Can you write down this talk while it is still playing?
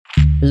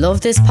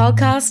Love this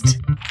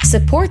podcast?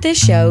 Support this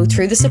show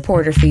through the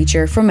supporter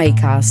feature from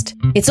Acast.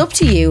 It's up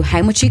to you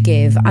how much you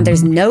give and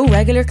there's no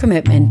regular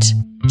commitment.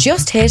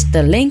 Just hit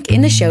the link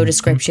in the show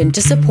description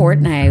to support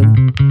now.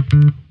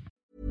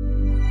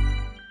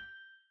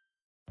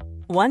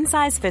 One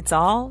size fits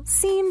all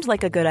seemed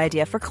like a good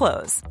idea for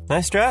clothes.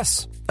 Nice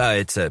dress.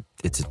 It's a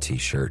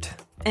t-shirt.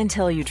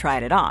 Until you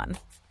tried it on.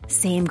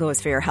 Same goes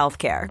for your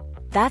healthcare.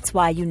 That's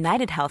why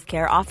United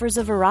Healthcare offers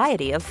a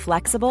variety of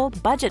flexible,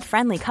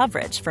 budget-friendly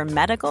coverage for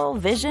medical,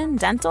 vision,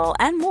 dental,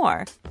 and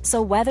more.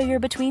 So whether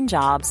you're between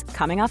jobs,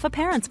 coming off a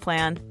parent's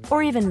plan,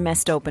 or even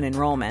missed open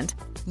enrollment,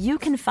 you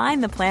can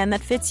find the plan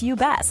that fits you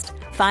best.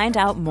 Find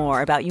out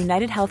more about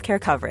United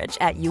Healthcare coverage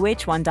at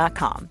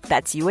uh1.com.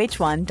 That's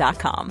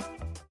uh1.com.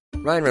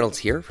 Ryan Reynolds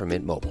here from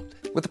Mint Mobile.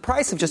 With the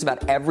price of just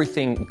about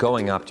everything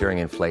going up during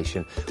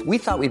inflation, we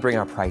thought we'd bring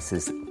our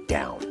prices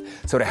down.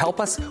 So to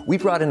help us, we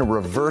brought in a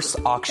reverse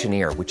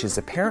auctioneer, which is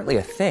apparently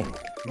a thing.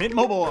 Mint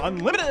Mobile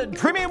Unlimited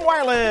Premium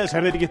Wireless.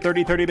 How to get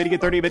 30, 30, bit to get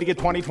 30, bit to get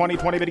 20, 20,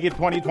 20, bit to get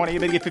 20, 20,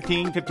 bit to get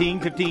 15, 15,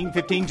 15,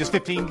 15, just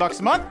 $15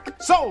 a month?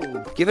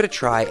 Sold! Give it a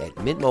try at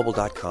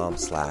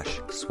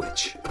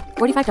mintmobile.com/switch.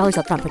 $45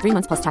 up front for 3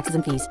 months plus taxes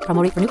and fees.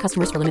 Promo rate for new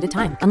customers for limited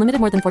time. Unlimited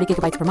more than 40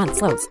 gigabytes per month.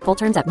 Slows full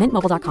terms at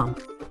mintmobile.com.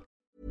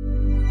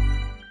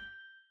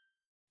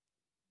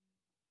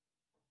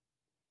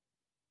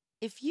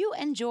 If you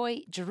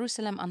enjoy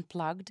Jerusalem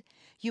Unplugged,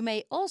 you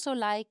may also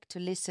like to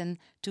listen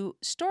to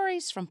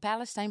Stories from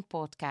Palestine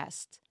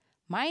podcast.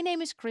 My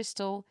name is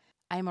Crystal.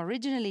 I'm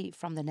originally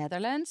from the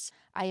Netherlands.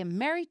 I am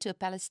married to a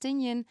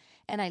Palestinian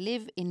and I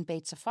live in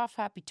Beit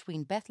Safafa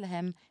between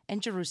Bethlehem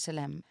and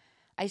Jerusalem.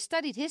 I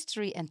studied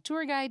history and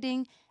tour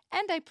guiding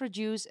and I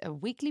produce a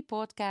weekly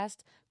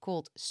podcast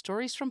called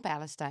Stories from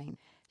Palestine.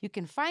 You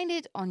can find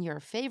it on your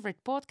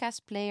favorite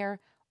podcast player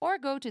or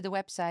go to the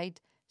website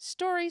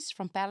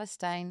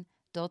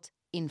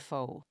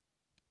storiesfrompalestine.info.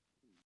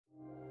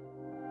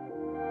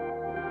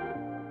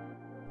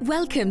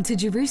 Welcome to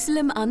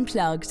Jerusalem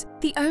Unplugged,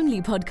 the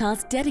only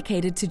podcast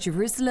dedicated to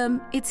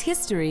Jerusalem, its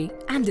history,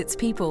 and its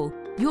people.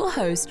 Your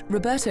host,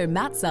 Roberto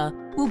Mazza,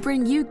 will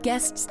bring you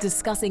guests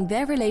discussing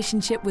their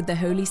relationship with the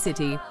Holy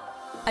City.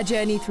 A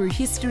journey through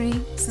history,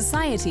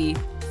 society,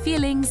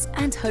 feelings,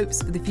 and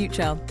hopes for the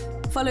future.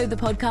 Follow the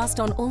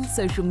podcast on all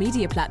social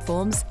media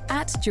platforms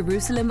at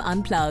Jerusalem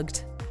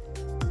Unplugged.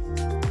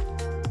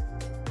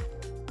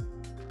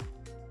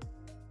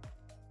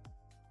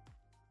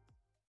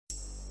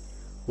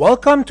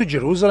 Welcome to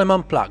Jerusalem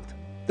Unplugged,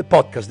 the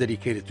podcast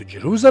dedicated to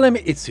Jerusalem,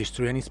 its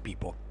history and its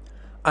people.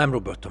 I'm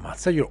Roberto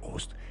Mazza, your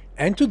host,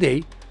 and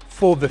today,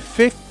 for the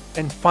fifth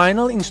and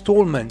final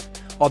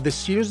installment of the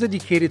series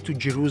dedicated to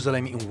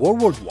Jerusalem in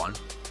World War I,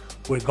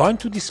 we're going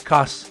to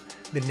discuss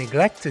the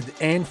neglected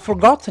and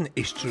forgotten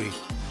history,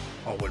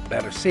 or we'll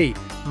better say,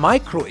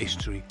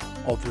 micro-history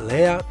of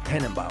Leah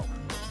Tannenbaum.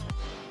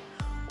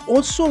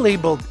 Also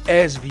labeled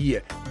as the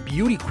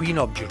Beauty Queen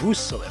of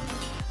Jerusalem,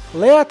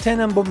 Leah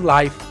Tannenbaum's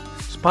life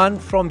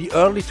spanned from the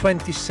early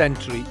 20th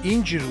century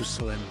in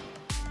Jerusalem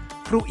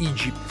through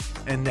Egypt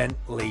and then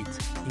late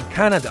in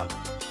Canada.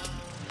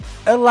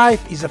 Her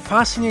life is a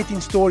fascinating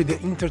story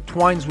that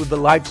intertwines with the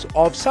lives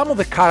of some of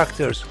the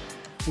characters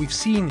we've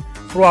seen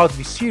throughout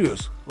this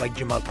series, like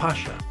Jamal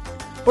Pasha,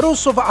 but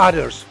also of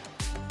others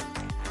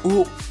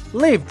who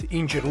lived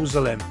in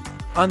Jerusalem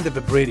under the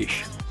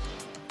British.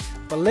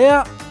 But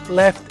Leah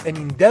left an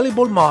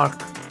indelible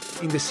mark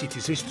in the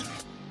city's history.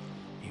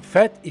 In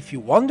fact, if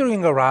you're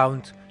wandering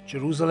around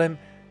Jerusalem,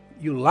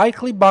 you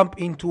likely bump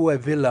into a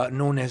villa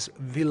known as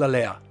Villa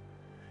Leah,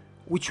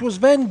 which was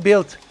then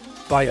built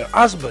by her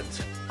husband,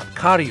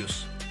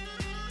 Macarius,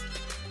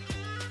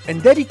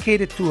 and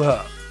dedicated to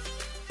her,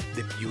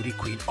 the Beauty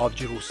Queen of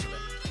Jerusalem.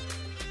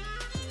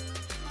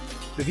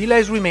 The villa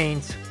has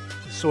remained,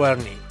 so her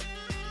name.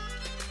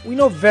 We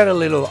know very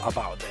little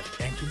about them,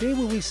 and today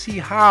we will see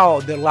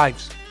how their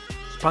lives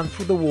spanned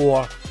through the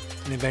war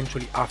and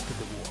eventually after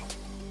the war.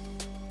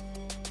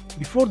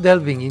 Before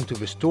delving into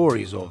the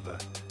stories of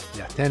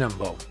Leah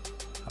Tannenbaum,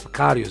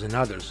 Macarius and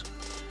others,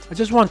 I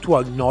just want to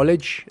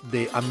acknowledge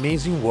the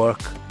amazing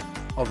work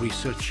of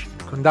research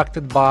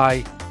conducted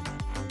by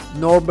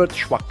Norbert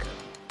Schwachter.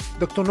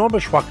 Dr.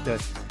 Norbert Schwachter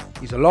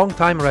is a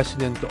long-time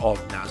resident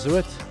of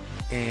Nazareth,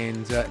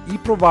 and he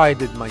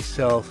provided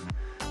myself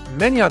and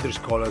many other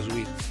scholars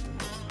with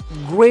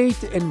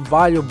great and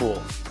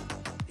valuable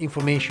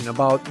information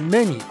about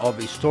many of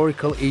the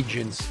historical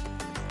agents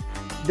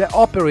that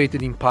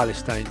operated in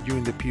Palestine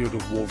during the period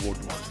of World War I.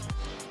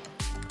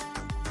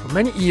 For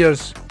many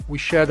years, we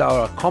shared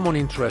our common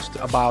interest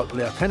about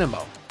Leah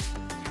Tannenbaum.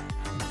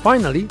 And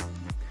finally,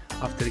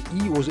 after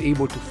he was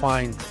able to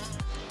find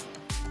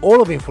all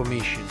of the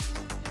information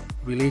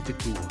related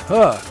to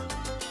her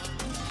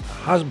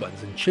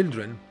husbands and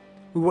children,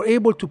 we were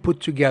able to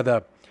put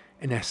together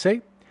an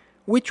essay,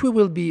 which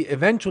will be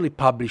eventually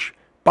published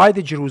by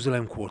the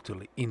Jerusalem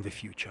Quarterly in the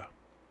future.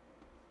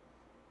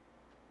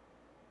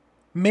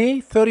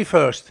 May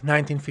 31st,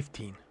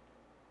 1915.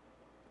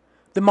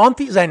 The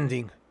month is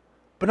ending,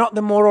 but not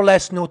the more or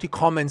less naughty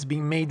comments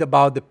being made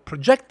about the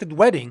projected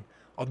wedding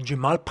of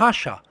Jamal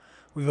Pasha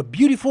with a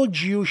beautiful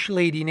Jewish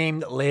lady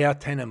named Leah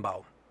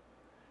Tenenbaum.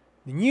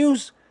 The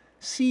news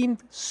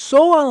seemed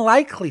so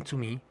unlikely to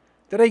me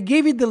that I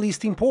gave it the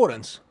least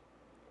importance,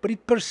 but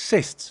it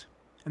persists,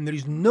 and there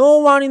is no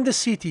one in the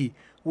city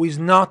who is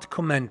not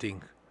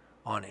commenting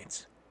on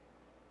it.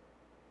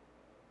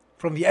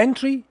 From the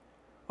entry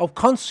of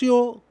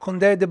Consul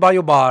Condé de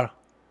Bayobar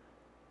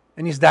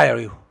and his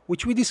diary,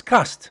 which we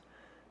discussed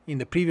in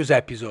the previous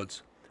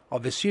episodes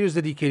of the series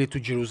dedicated to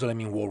Jerusalem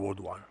in World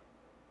War I.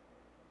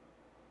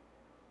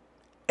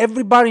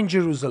 Everybody in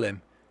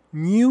Jerusalem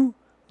knew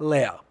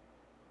Leah.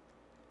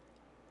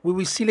 We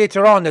will see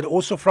later on that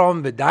also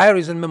from the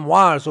diaries and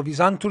memoirs of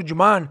Izan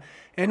Turjuman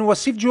and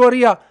Wasif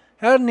Juwaria,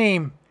 her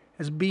name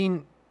has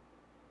been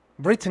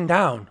written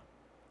down.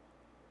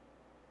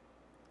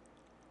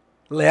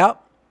 Leah,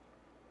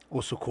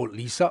 also called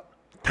Lisa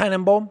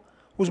Tenenbaum,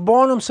 was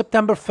born on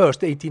September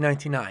 1st,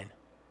 1899.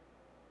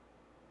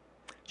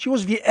 She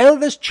was the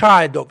eldest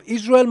child of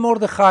Israel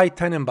Mordechai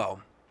Tenenbaum.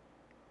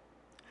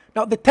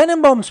 Now, the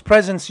Tenenbaum's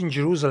presence in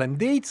Jerusalem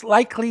dates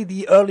likely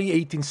the early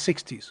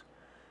 1860s,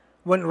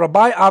 when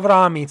Rabbi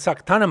Avraham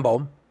Yitzhak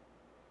Tenenbaum,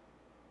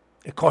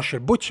 a kosher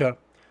butcher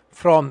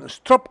from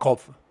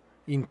Stropkov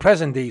in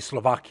present-day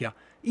Slovakia,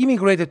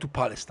 immigrated to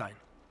Palestine.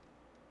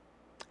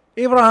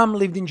 Avraham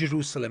lived in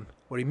Jerusalem,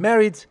 where he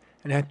married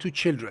and had 2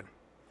 children,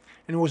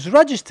 and was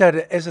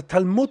registered as a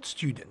Talmud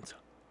student.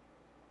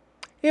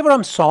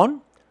 Avraham's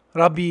son,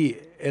 Rabbi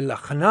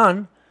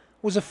Elchanan,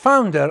 was a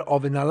founder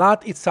of an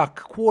Alat Yitzhak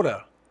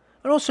quarter,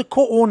 and also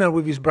co-owner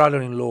with his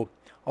brother-in-law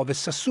of a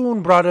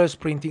Sassoon Brothers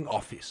printing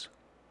office.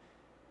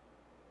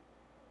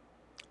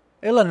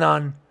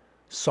 Elhanan's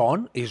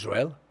son,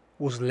 Israel,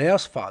 was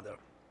Leah's father.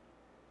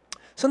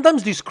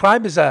 Sometimes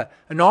described as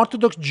an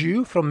Orthodox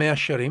Jew from Mea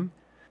Shearim,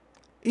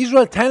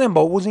 Israel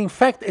Tenenbaum was in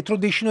fact a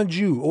traditional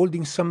Jew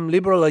holding some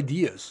liberal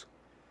ideas.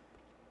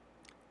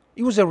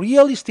 He was a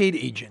real estate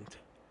agent,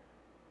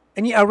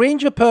 and he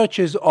arranged the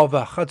purchase of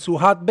a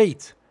Chatzuhat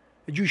Beit,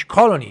 a Jewish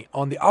colony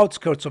on the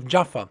outskirts of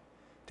Jaffa,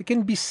 that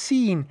can be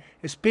seen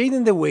as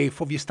paving the way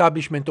for the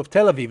establishment of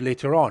Tel Aviv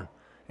later on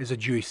as a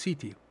Jewish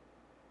city.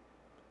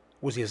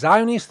 Was he a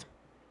Zionist?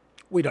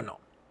 We don't know.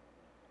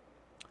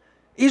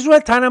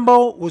 Israel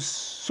Tenenbaum was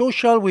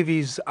social with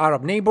his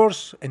Arab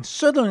neighbors and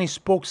certainly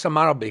spoke some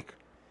Arabic.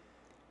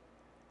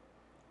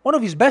 One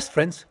of his best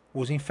friends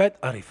was in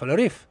fact Arif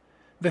al-Arif,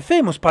 the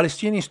famous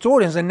Palestinian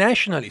historian and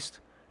nationalist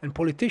and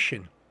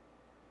politician.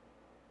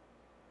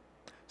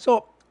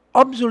 So,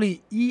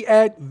 obviously, he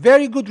had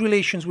very good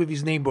relations with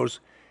his neighbors,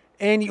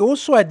 and he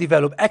also had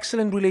developed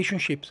excellent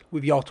relationships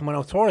with the Ottoman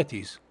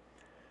authorities.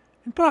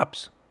 And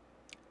perhaps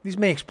this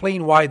may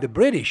explain why the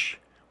British,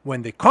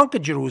 when they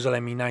conquered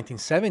Jerusalem in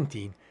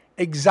 1917,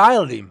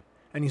 exiled him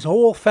and his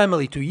whole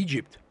family to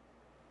Egypt,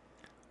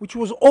 which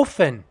was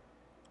often,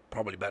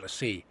 probably better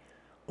say,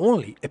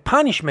 only a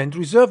punishment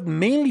reserved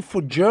mainly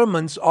for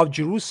Germans of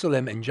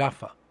Jerusalem and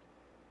Jaffa.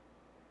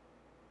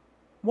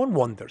 One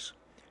wonders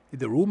if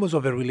the rumors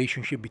of a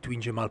relationship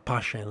between Jamal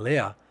Pasha and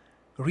Leah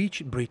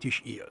reached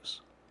British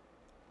ears.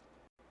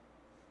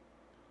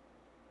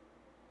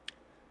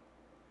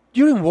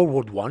 During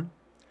World War I,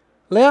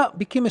 Leah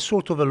became a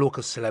sort of a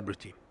local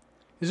celebrity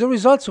as a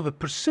result of a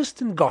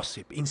persistent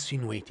gossip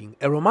insinuating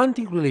a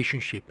romantic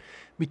relationship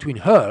between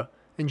her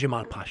and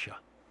Jamal Pasha,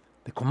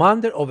 the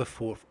commander of the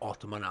 4th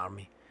Ottoman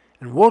Army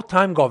and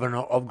wartime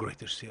governor of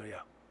Greater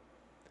Syria.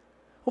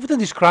 Often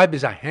described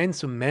as a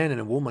handsome man and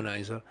a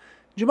womanizer,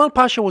 Jamal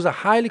Pasha was a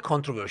highly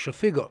controversial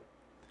figure,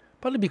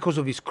 partly because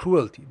of his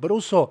cruelty, but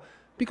also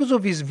because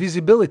of his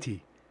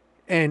visibility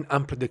and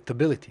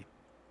unpredictability.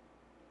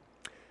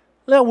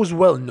 Leah was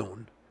well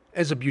known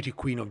as a beauty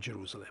queen of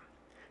Jerusalem.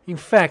 In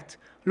fact,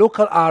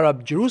 local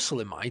Arab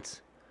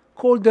Jerusalemites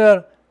called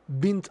her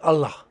Bint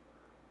Allah,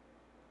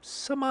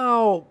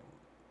 somewhat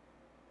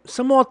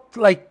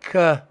like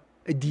a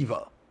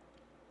diva.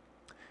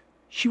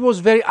 She was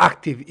very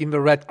active in the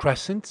Red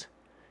Crescent,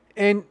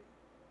 and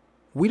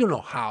we don't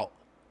know how,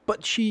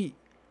 but she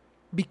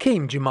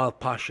became Jamal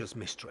Pasha's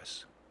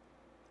mistress.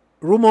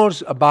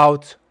 Rumors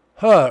about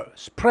her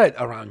spread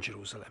around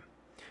Jerusalem.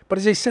 But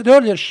as I said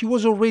earlier, she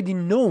was already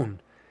known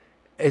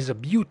as a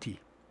beauty.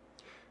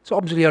 So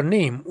obviously her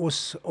name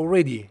was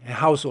already a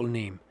household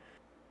name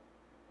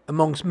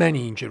amongst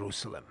many in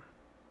Jerusalem.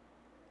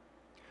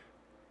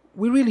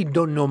 We really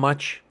don't know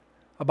much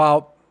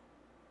about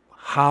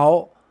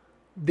how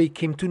they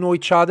came to know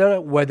each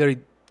other, whether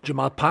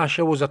Jamal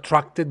Pasha was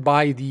attracted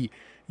by the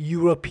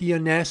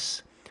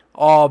Europeanness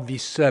of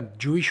this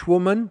Jewish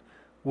woman,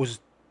 was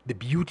the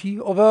beauty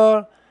of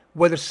her,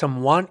 whether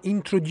someone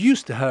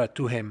introduced her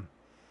to him.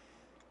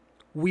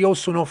 We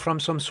also know from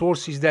some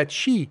sources that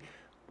she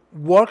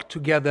worked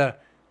together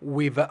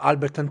with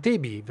Albert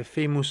Antebi, the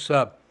famous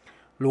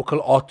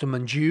local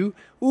Ottoman Jew,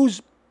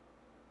 whose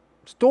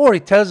story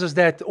tells us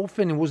that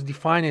often was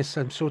defined as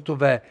some sort of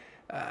the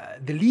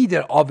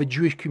leader of a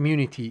Jewish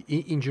community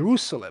in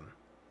Jerusalem.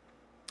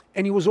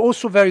 And he was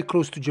also very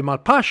close to Jamal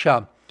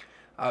Pasha.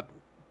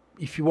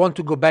 If you want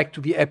to go back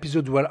to the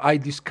episode where I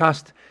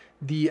discussed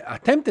the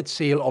attempted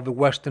sale of the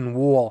Western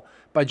Wall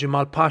by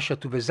Jamal Pasha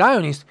to the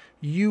Zionists,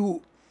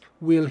 you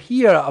will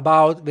hear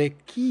about the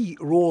key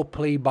role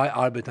played by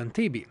Albert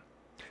Antebi.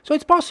 So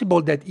it's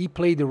possible that he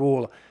played the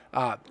role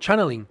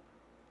channeling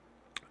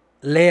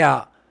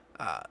Leah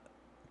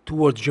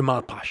towards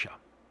Jamal Pasha.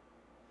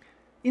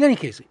 In any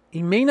case,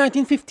 in May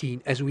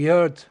 1915, as we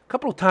heard a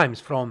couple of times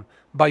from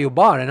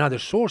Bayobar and other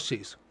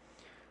sources,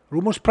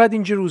 rumors spread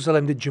in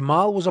Jerusalem that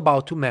Jamal was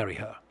about to marry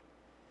her.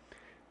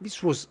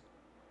 This was,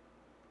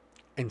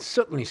 and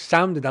certainly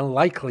sounded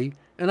unlikely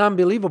and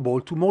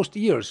unbelievable to most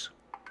ears.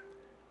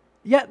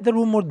 Yet the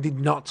rumor did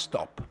not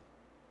stop.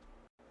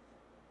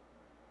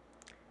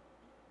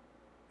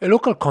 A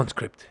local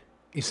conscript,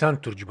 Ihsan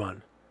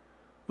Turjman,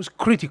 was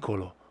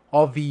critical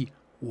of the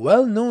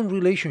well-known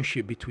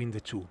relationship between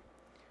the two,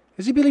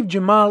 as he believed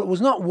Jamal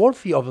was not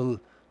worthy of a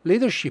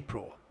leadership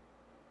role.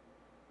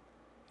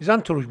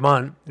 Ihsan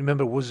Turjman,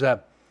 remember, was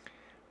a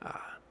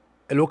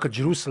local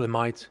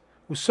Jerusalemite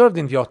who served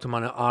in the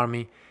Ottoman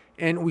army,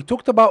 and we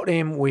talked about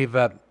him with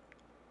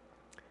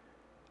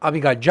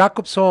Abigail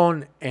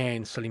Jacobson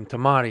and Salim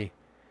Tamari.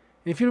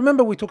 And if you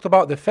remember, we talked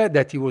about the fact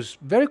that he was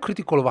very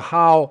critical of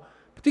how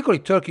particularly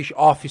Turkish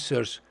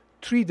officers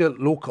treated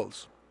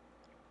locals.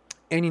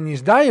 And in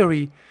his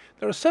diary,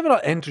 there are several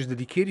entries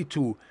dedicated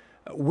to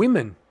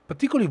women,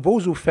 particularly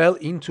those who fell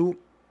into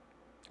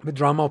the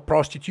drama of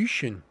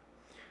prostitution.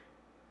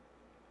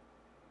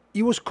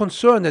 He was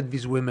concerned that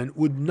these women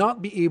would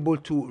not be able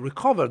to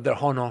recover their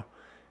honor,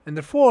 and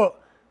therefore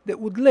they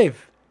would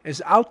live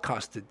as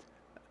outcasted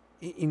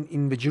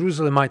in the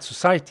Jerusalemite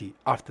society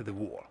after the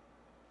war.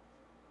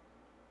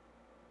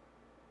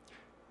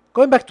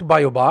 Going back to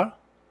Bayobar,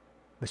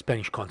 the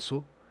Spanish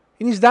consul,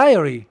 in his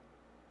diary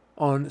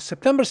on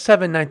September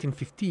 7,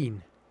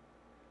 1915,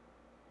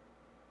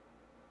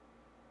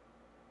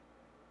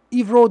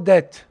 he wrote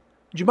that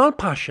Jamal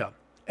Pasha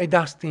had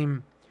asked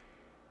him,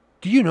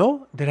 "Do you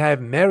know that I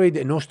have married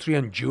an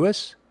Austrian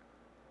Jewess?"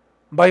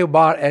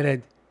 Bayobar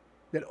added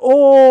that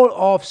all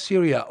of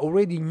Syria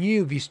already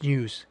knew this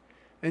news,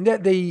 and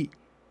that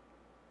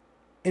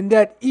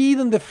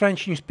even the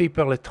French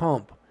newspaper Le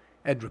Temps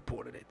had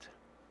reported it.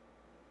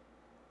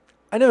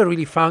 I never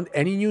really found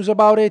any news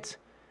about it,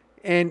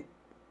 and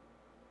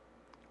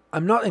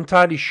I'm not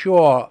entirely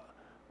sure.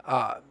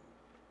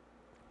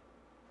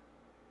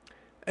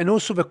 And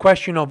also the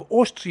question of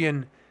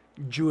Austrian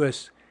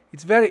Jewess,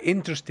 it's very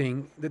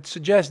interesting, that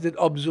suggests that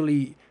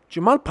obviously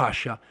Jamal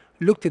Pasha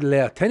looked at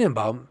Leah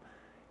Tenenbaum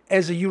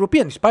as a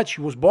European, despite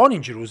she was born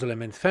in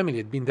Jerusalem and family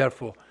had been there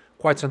for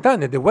quite some time,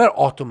 that they were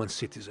Ottoman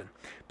citizens.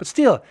 But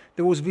still,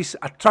 there was this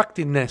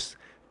attractiveness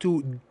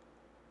to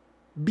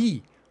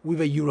be with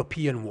a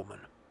European woman.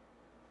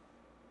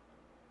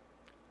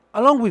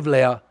 Along with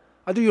Leah,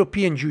 other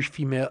European Jewish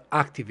female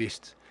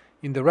activists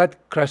in the Red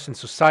Crescent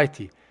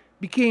Society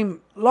became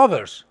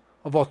lovers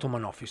of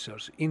Ottoman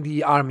officers in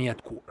the army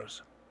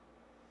headquarters.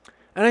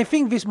 And I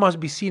think this must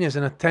be seen as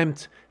an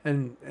attempt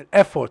and an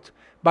effort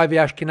by the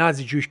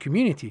Ashkenazi Jewish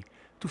community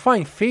to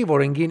find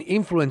favor and gain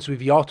influence with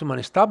the Ottoman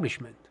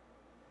establishment,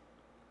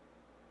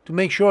 to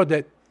make sure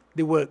that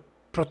they would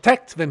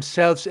protect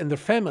themselves and their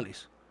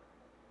families.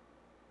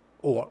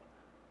 Or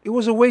it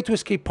was a way to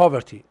escape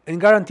poverty and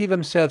guarantee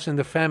themselves and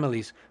their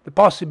families the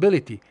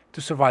possibility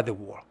to survive the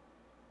war.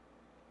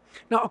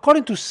 Now,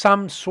 according to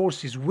some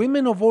sources,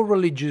 women of all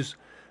religions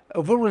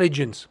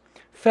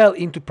fell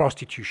into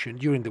prostitution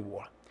during the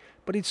war.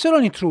 But it's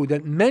certainly true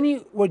that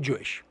many were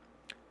Jewish.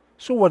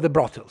 So were the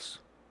brothels.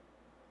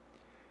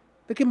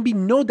 There can be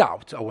no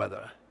doubt,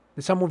 however,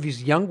 that some of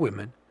these young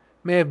women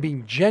may have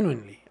been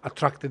genuinely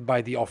attracted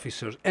by the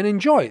officers and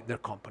enjoyed their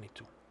company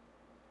too.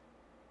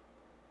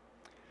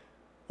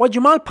 While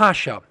Jamal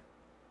Pasha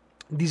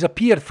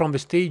disappeared from the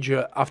stage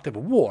after the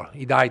war,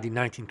 he died in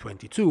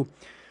 1922,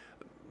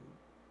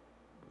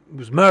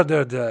 was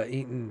murdered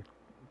in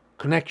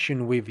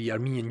connection with the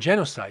Armenian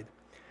genocide,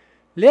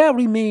 Leah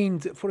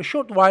remained for a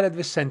short while at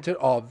the center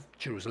of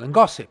Jerusalem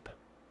gossip,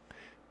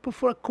 but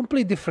for a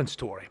completely different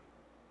story.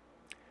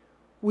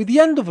 With the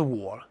end of the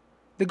war,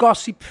 the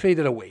gossip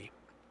faded away.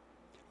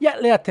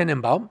 Yet Leah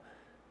Tenenbaum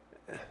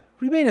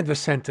remained at the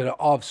center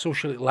of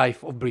social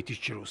life of British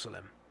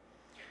Jerusalem.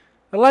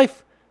 Her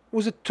life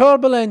was as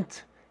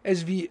turbulent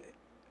as the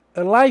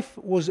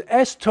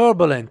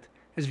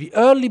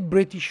early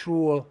British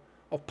rule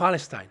of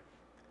Palestine,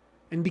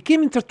 and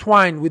became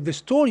intertwined with the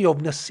story of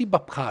Nassib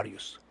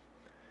Abkarius,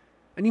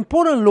 an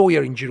important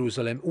lawyer in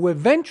Jerusalem who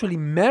eventually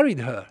married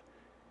her,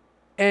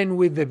 and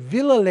with the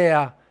Villa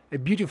Leah, a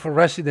beautiful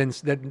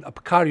residence that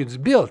Abkarius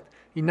built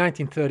in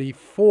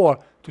 1934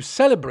 to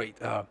celebrate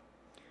her,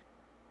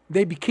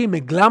 they became a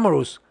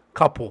glamorous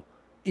couple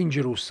in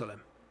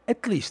Jerusalem,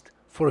 at least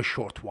for a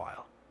short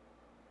while.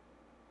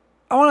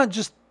 I want to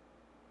just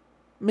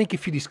make a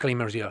few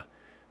disclaimers here,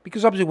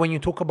 because obviously when you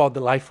talk about the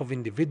life of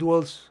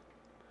individuals,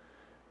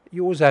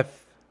 you always have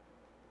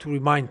to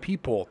remind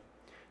people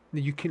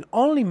that you can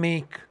only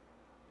make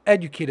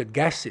educated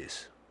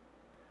guesses.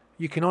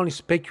 You can only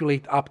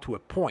speculate up to a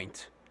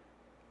point.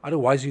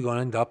 Otherwise, you're going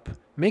to end up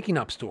making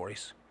up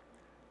stories.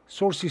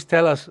 Sources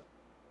tell us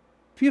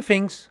Few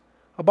things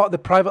about the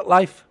private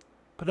life,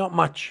 but not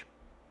much.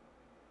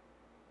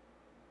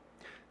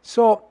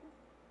 So,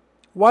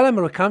 while I'm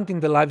recounting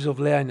the lives of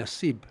Leah and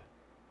Nasib,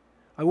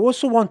 I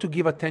also want to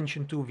give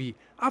attention to the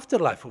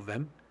afterlife of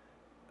them,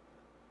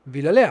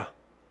 Villa Leah,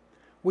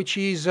 which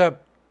is a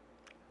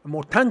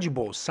more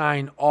tangible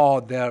sign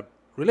of their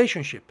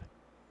relationship.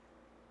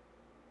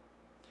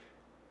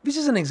 This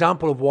is an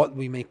example of what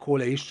we may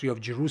call a history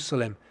of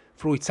Jerusalem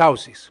through its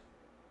houses.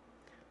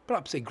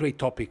 Perhaps a great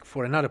topic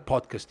for another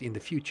podcast in the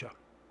future.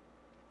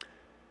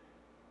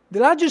 The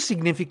larger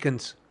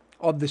significance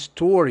of the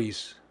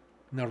stories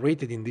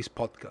narrated in this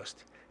podcast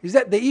is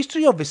that the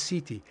history of a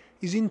city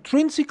is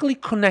intrinsically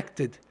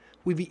connected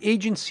with the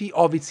agency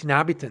of its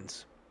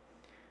inhabitants.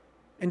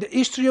 And the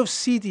history of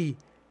city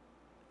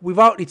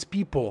without its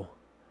people,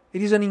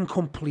 it is an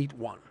incomplete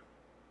one.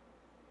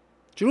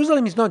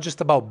 Jerusalem is not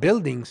just about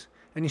buildings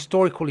and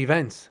historical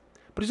events,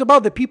 but it's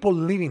about the people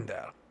living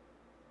there.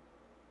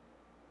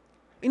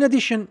 In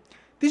addition,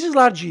 this is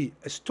largely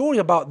a story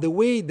about the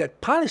way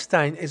that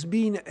Palestine has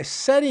been a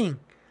setting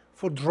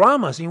for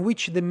dramas in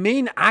which the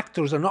main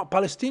actors are not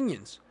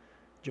Palestinians.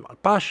 Jamal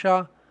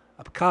Pasha,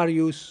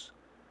 Abkarius,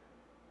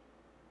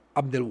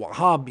 Abdel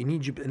Wahab in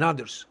Egypt and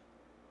others.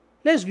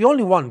 Leah is the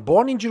only one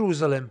born in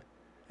Jerusalem,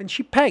 and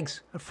she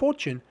pegs her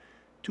fortune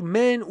to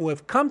men who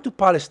have come to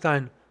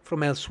Palestine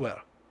from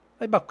elsewhere,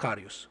 like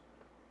Abkarius.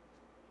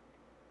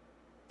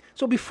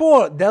 So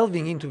before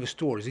delving into the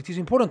stories, it is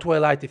important to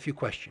highlight a few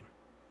questions.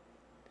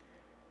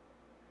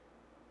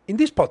 In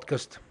this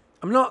podcast,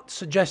 I'm not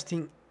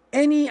suggesting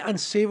any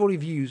unsavory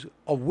views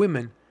of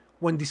women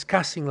when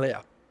discussing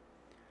Leah,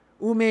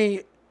 who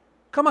may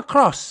come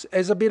across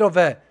as a bit of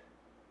a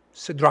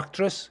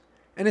seductress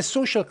and a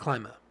social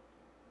climber,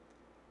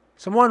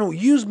 someone who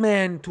used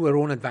men to her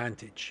own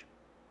advantage.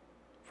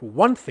 For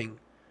one thing,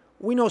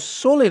 we know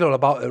so little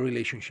about her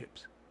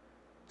relationships.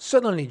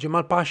 Certainly,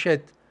 Jamal Pasha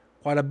had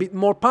quite a bit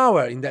more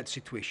power in that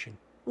situation.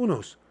 Who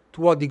knows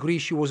to what degree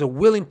she was a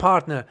willing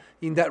partner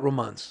in that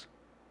romance.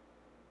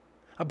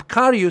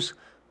 Abkarius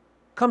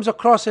comes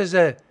across as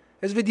the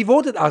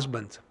devoted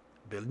husband,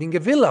 building a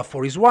villa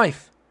for his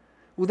wife,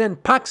 who then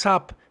packs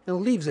up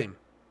and leaves him.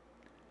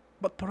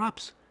 But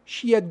perhaps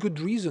she had good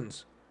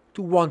reasons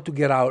to want to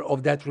get out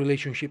of that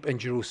relationship in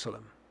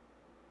Jerusalem.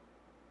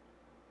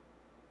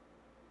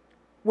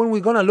 When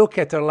we're going to look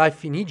at her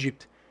life in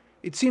Egypt,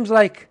 it seems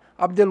like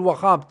Abdel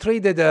Wahab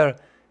traded her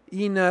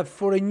in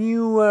for a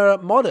newer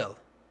model,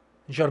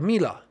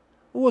 Jarmila,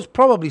 who was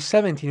probably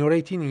 17 or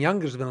 18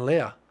 younger than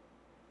Leah.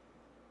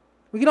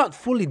 We cannot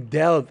fully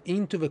delve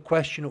into the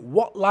question of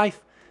what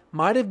life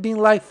might have been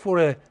like for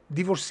a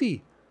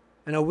divorcee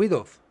and a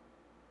widow,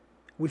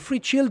 with 3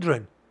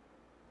 children,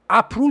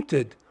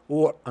 uprooted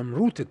or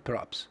unrooted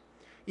perhaps,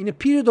 in a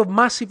period of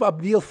massive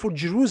upheaval for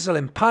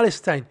Jerusalem,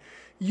 Palestine,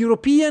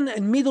 European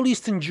and Middle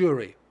Eastern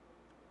Jewry.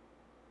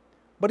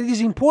 But it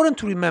is important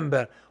to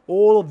remember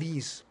all of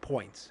these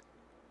points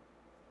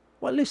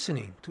while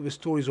listening to the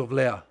stories of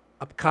Leah,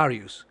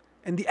 Abkarius,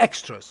 and the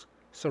extras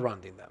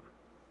surrounding them.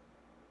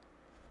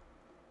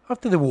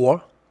 After the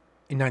war,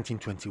 in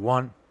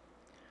 1921,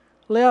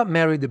 Leah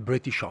married a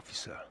British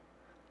officer,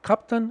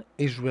 Captain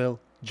Israel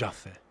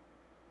Jaffe.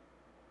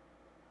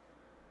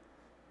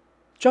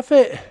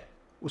 Jaffe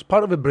was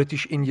part of the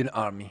British Indian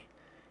Army,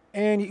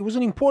 and he was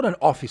an important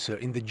officer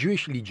in the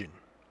Jewish Legion.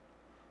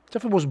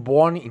 Jaffe was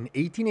born in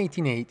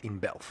 1888 in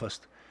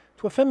Belfast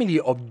to a family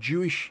of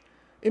Jewish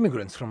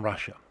immigrants from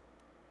Russia.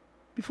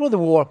 Before the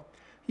war,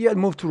 he had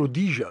moved to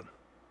Rhodesia,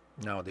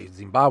 nowadays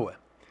Zimbabwe,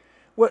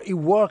 where he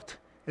worked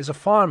as a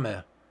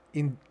farmer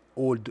in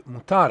Old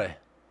Mutare,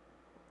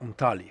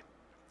 Umtali,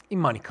 in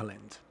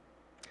Manicaland,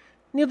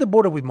 near the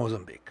border with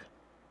Mozambique.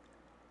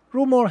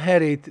 Rumor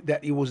had it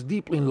that he was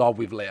deeply in love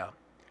with Leah,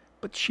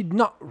 but she did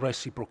not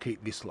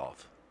reciprocate this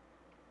love.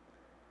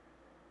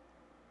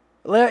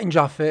 Leah and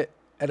Jaffe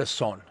had a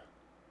son,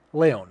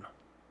 Leon,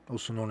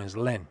 also known as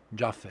Len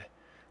Jaffe,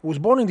 who was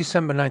born in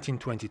December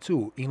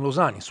 1922 in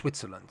Lausanne, in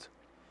Switzerland.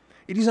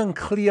 It is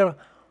unclear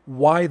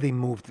why they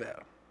moved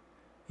there.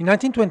 In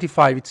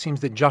 1925, it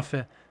seems that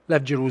Jaffe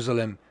left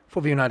Jerusalem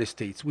for the United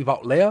States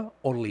without Leah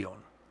or Leon,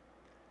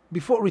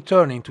 before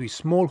returning to his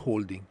small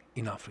holding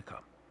in Africa.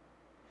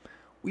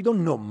 We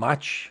don't know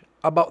much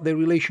about their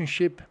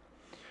relationship.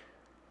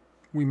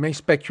 We may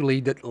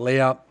speculate that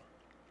Leah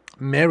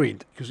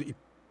married, because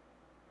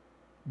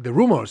the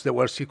rumors that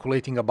were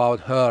circulating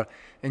about her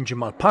and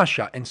Jamal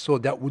Pasha, and so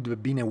that would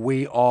have been a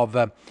way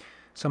of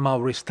somehow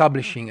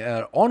reestablishing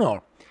her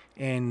honor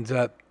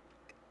and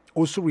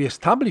also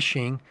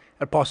reestablishing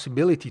her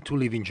possibility to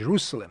live in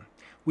Jerusalem.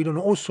 We don't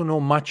also know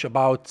much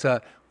about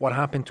what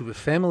happened to the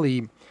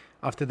family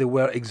after they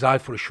were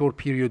exiled for a short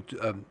period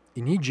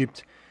in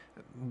Egypt.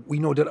 We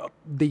know that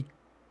they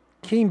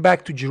came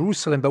back to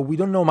Jerusalem, but we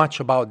don't know much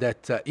about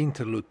that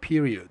interlude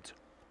period.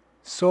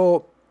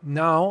 So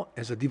now,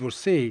 as a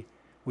divorcee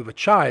with a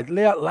child,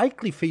 Leah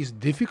likely faced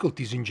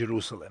difficulties in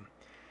Jerusalem.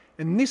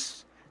 And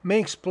this may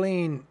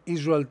explain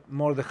Israel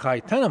Mordechai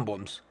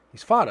Tannenbaum's,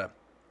 his father.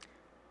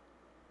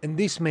 And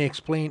this may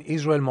explain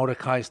Israel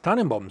Mordechai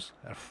Tannenbaum's,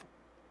 her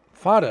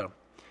grandfather,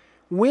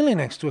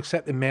 willingness to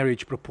accept a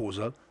marriage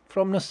proposal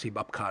from Nasib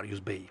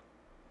Abkarius Bey,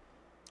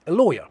 a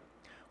lawyer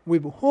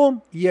with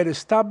whom he had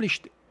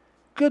established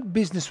good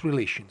business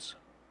relations.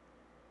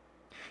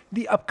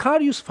 The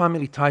Abkarius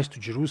family ties to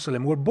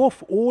Jerusalem were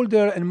both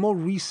older and more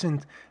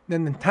recent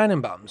than the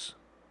Tannenbaums.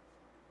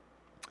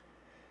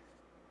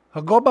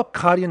 Hagab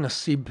Abkari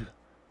Nasib,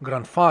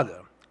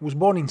 grandfather, was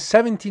born in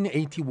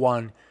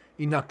 1781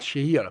 in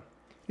Akşehir,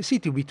 a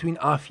city between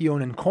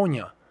Afyon and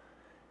Konya,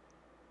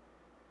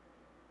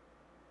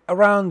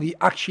 around the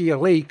Akşehir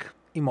Lake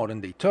in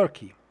modern-day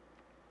Turkey.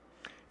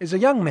 As a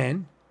young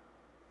man,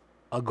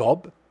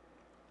 Hagab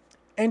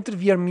entered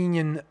the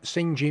Armenian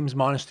St. James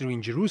Monastery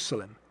in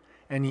Jerusalem,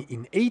 and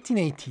in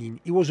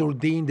 1818 he was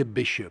ordained a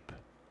bishop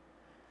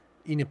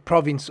in a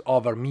province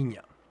of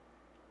Armenia.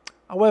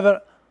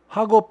 However,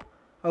 Hagab,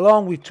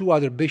 along with two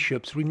other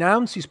bishops,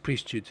 renounced his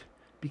priesthood,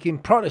 became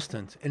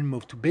Protestant, and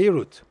moved to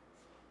Beirut,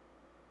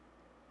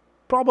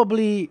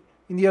 probably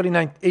in the early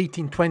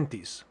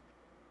 1820s.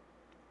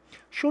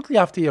 Shortly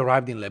after he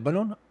arrived in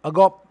Lebanon,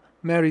 Hagab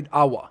married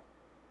Hawa.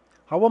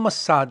 Hawa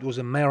Massad was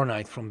a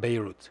Maronite from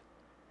Beirut,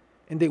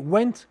 and they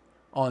went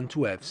on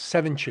to have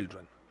 7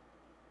 children.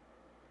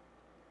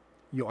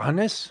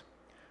 Johannes,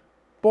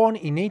 born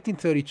in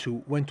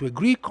 1832, went to a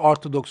Greek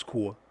Orthodox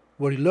school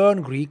where he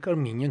learned Greek,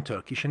 Armenian,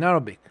 Turkish, and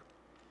Arabic.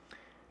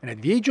 And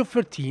at the age of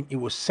 13, he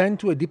was sent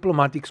to a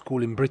diplomatic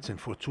school in Britain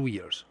for 2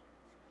 years.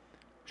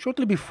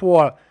 Shortly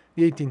before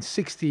the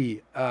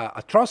 1860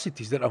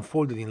 atrocities that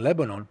unfolded in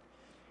Lebanon,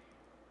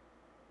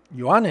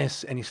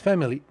 Johannes and his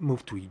family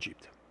moved to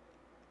Egypt.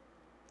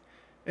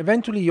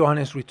 Eventually,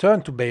 Johannes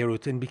returned to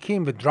Beirut and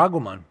became the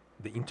dragoman,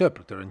 the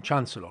interpreter and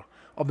chancellor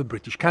of the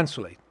British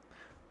consulate.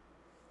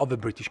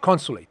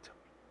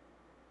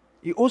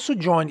 He also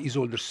joined his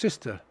older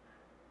sister,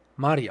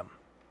 Mariam,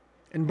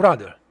 and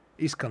brother,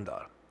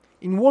 Iskandar,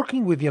 in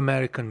working with the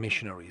American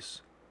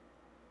missionaries.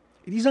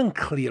 It is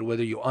unclear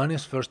whether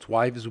Johannes' first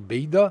wife,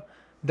 Zubeida,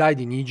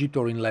 died in Egypt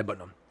or in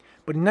Lebanon,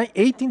 but in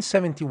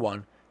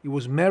 1871 he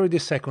was married a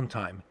second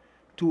time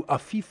to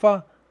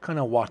Afifa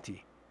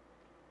Kanawati.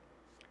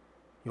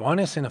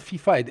 Johannes and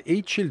Afifa had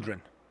 8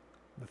 children,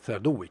 the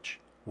third of which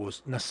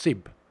was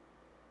Nasib.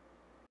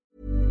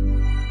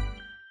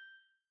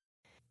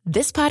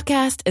 This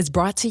podcast is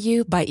brought to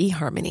you by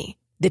eHarmony,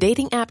 the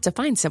dating app to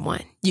find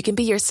someone you can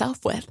be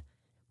yourself with.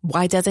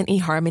 Why doesn't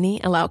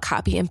eHarmony allow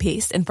copy and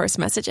paste in first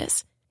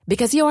messages?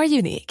 Because you are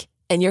unique,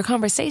 and your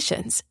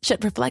conversations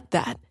should reflect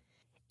that.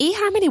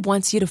 eHarmony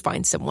wants you to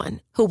find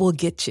someone who will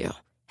get you.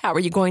 How are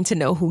you going to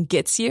know who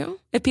gets you?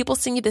 If people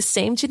send you the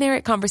same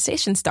generic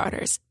conversation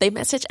starters they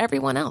message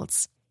everyone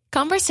else.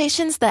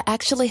 Conversations that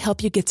actually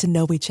help you get to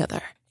know each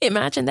other.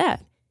 Imagine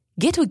that.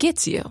 Get who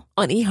gets you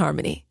on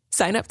eHarmony.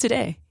 Sign up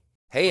today.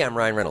 Hey, I'm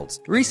Ryan Reynolds.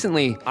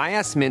 Recently, I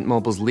asked Mint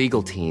Mobile's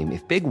legal team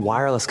if big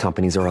wireless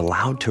companies are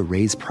allowed to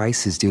raise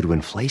prices due to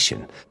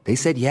inflation. They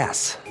said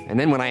yes. And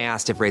then when I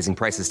asked if raising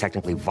prices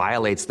technically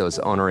violates those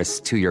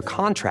onerous 2-year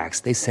contracts,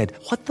 they said,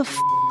 "What the f***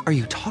 are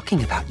you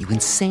talking about, you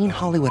insane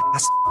Hollywood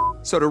ass?"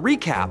 So to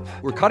recap,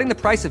 we're cutting the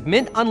price of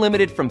Mint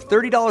Unlimited from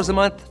 $30 a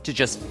month to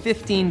just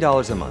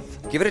 $15 a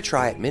month. Give it a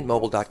try at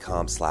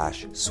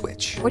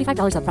mintmobile.com/switch.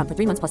 $45 up front for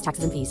 3 months plus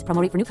taxes and fees.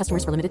 Promo rate for new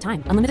customers for limited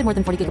time. Unlimited more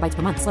than 40 gigabytes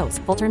per month. Slows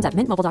full terms at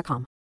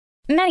mintmobile.com.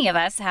 Many of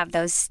us have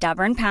those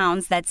stubborn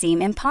pounds that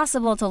seem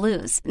impossible to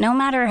lose, no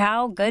matter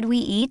how good we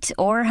eat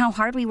or how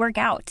hard we work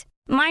out.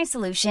 My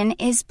solution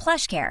is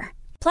PlushCare.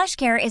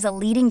 PlushCare is a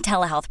leading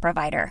telehealth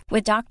provider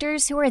with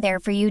doctors who are there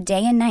for you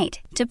day and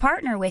night to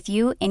partner with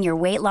you in your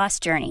weight loss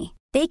journey.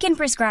 They can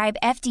prescribe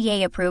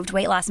FDA-approved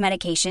weight loss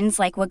medications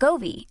like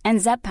Wegovy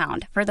and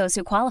Zepbound for those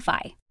who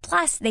qualify.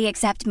 Plus, they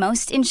accept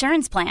most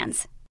insurance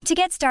plans. To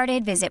get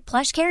started, visit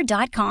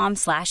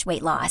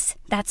plushcare.com/weightloss.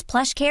 That's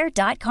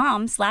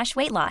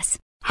plushcare.com/weightloss.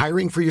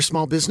 Hiring for your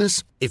small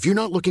business? If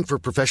you're not looking for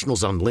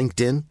professionals on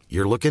LinkedIn,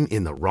 you're looking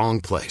in the wrong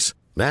place.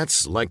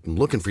 That's like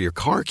looking for your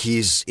car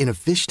keys in a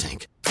fish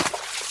tank.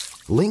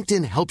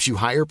 LinkedIn helps you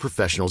hire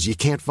professionals you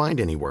can't find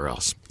anywhere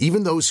else,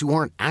 even those who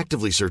aren't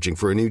actively searching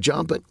for a new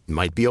job but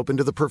might be open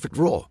to the perfect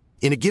role.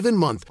 In a given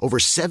month, over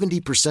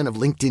 70% of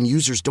LinkedIn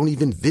users don't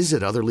even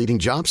visit other leading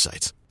job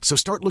sites. So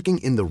start looking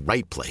in the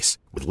right place.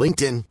 With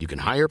LinkedIn, you can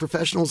hire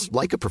professionals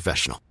like a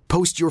professional.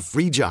 Post your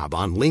free job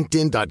on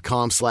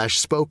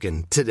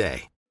linkedin.com/spoken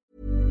today.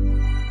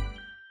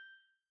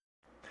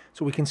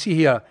 So we can see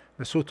here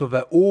the sort of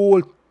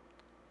old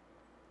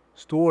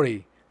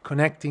story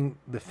connecting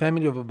the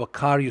family of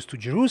Abkarius to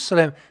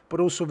Jerusalem, but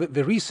also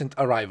the recent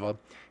arrival,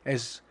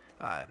 as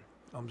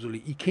obviously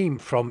he came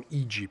from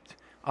Egypt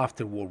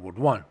after World War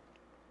I.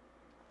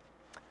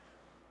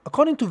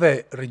 According to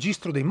the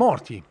Registro dei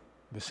Morti,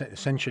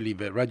 essentially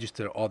the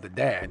register of the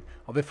dead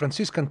of the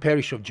Franciscan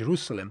parish of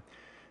Jerusalem,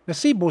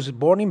 Nasib was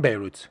born in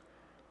Beirut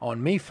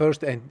on May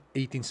 1st,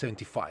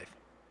 1875.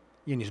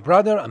 He and his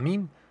brother,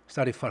 Amin,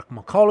 studied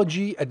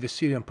pharmacology at the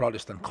Syrian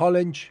Protestant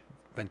College,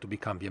 went to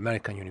become the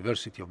American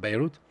University of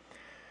Beirut,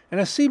 and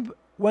Nasib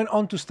went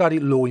on to study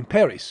law in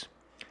Paris.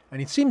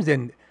 And it seems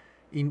then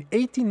in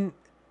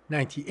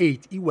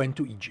 1898 he went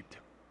to Egypt.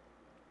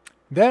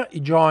 There he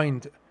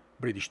joined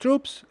British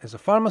troops as a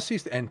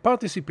pharmacist and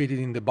participated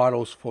in the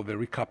battles for the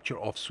recapture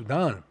of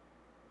Sudan.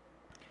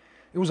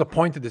 He was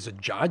appointed as a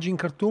judge in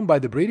Khartoum by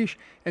the British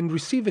and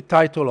received the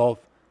title of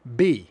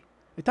Bey,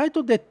 a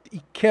title that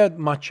he cared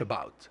much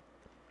about,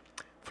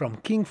 from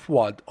King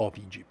Fuad of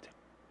Egypt.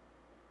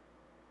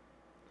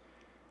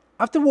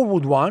 After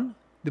World War I,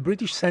 the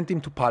British sent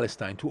him to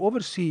Palestine to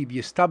oversee the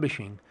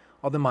establishing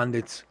of the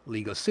Mandate's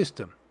legal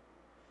system.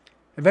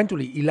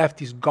 Eventually, he left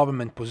his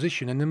government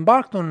position and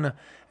embarked on an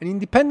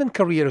independent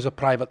career as a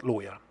private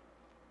lawyer.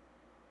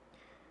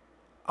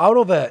 Out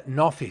of an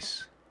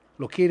office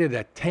located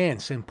at 10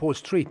 St. Paul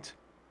Street,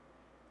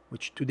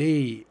 which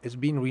today has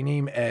been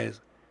renamed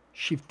as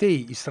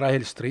Shiftei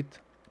Israel Street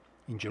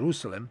in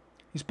Jerusalem,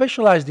 he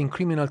specialized in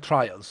criminal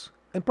trials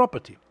and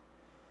property,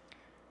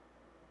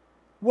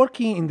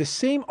 working in the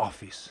same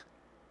office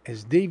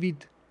as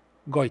David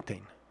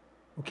Goitein,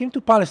 who came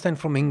to Palestine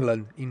from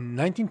England in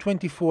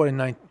 1924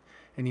 and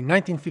in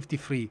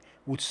 1953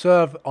 would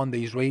serve on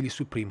the Israeli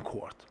Supreme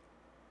Court.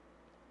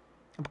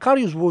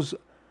 Abkarius was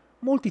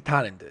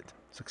multi-talented,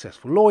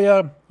 successful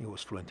lawyer. He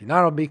was fluent in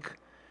Arabic,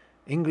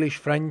 English,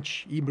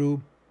 French,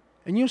 Hebrew,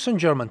 and knew some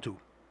German too.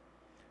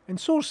 And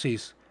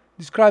sources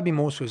describe him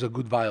also as a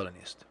good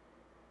violinist.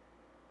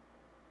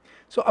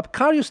 So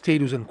Abkarius'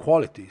 status and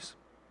qualities,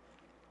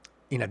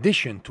 in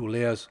addition to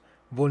Leah's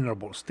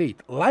vulnerable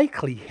state,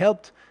 likely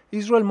helped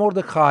Israel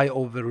Mordechai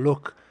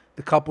overlook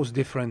the couple's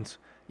difference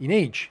in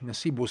age.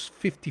 Nassib was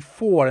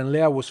 54 and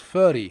Leah was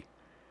 30,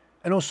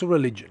 and also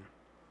religion.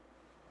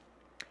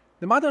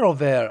 The matter of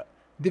their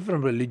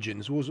different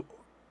religions was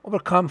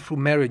overcome through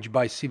marriage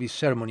by civil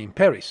ceremony in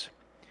Paris.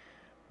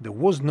 There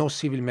was no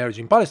civil marriage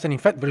in Palestine. In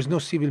fact, there is no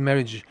civil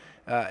marriage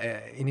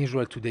in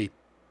Israel today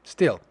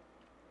still.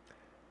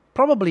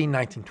 Probably in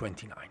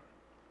 1929.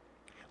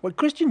 While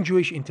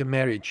Christian-Jewish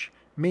intermarriage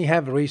may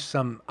have raised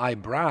some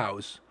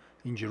eyebrows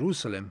in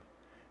Jerusalem,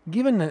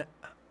 given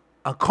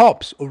a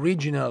Copt's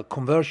original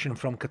conversion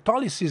from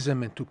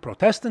Catholicism to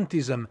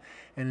Protestantism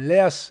and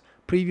Leah's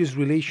previous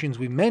relations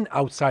with men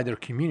outside their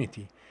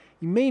community,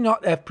 it may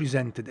not have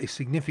presented a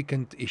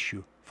significant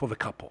issue for the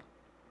couple.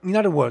 In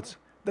other words,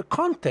 the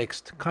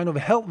context kind of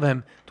helped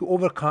them to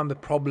overcome the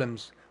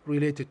problems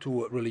related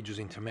to religious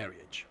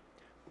intermarriage.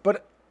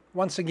 But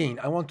once again,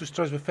 I want to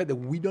stress the fact that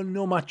we don't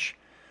know much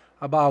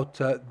about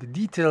the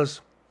details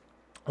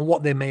of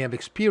what they may have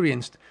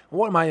experienced,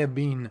 what might have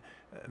been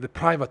the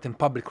private and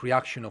public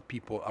reaction of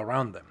people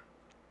around them.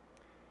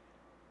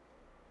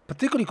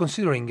 Particularly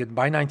considering that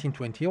by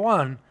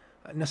 1921,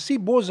 Nassib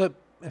was a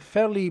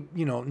fairly,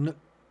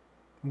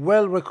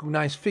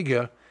 well-recognized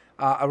figure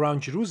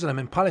around Jerusalem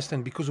and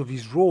Palestine because of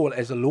his role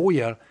as a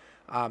lawyer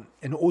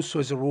and also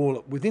as a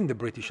role within the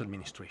British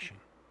administration.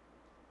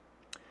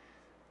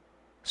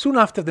 Soon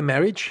after the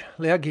marriage,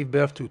 Leah gave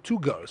birth to two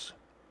girls,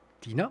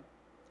 Tina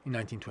in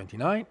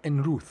 1929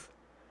 and Ruth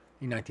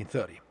in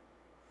 1930.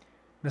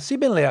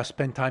 Nassib and Leah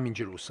spent time in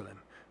Jerusalem,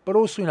 but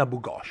also in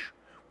Abu Ghosh,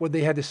 where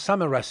they had a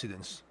summer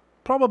residence,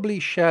 probably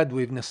shared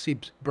with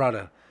Nassib's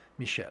brother,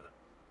 Michel.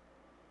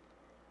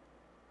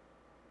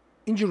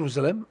 In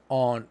Jerusalem,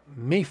 on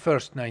May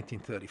 1st,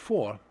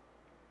 1934,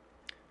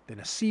 the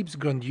Nassib's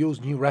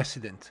grandiose new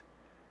residence,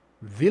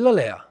 Villa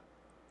Leah,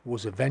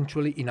 was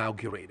eventually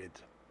inaugurated.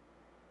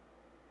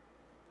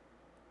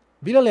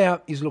 Villa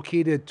Leah is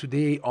located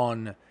today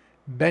on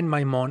Ben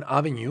Maimon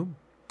Avenue,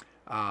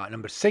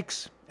 number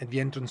 6, at the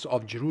entrance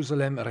of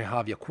Jerusalem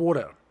Rehavia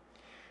Quarter.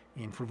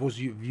 And for those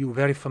of you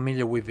very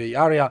familiar with the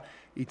area,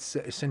 it's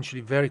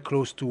essentially very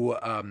close to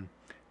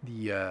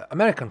the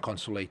American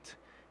consulate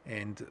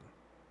and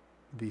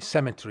the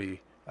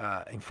cemetery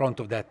in front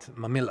of that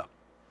Mamilla.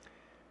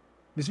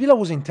 This villa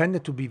was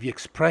intended to be the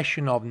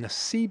expression of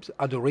Nassib's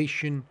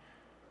adoration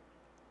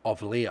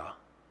of Leah,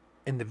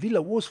 and the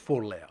villa was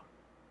for Leah.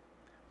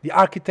 The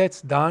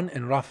architects Dan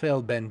and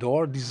Raphael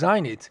Ben-Dor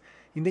designed it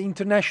in the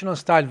international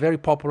style very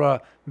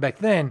popular back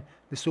then,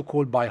 the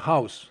so-called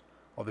Bauhaus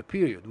of the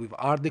period, with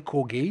Art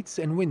Deco gates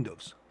and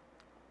windows.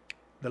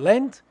 The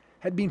land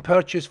had been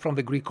purchased from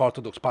the Greek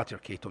Orthodox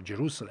Patriarchate of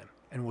Jerusalem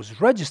and was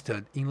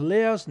registered in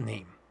Leah's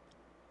name.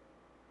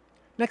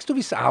 Next to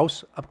this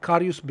house,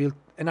 Abkarius built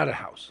another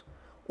house,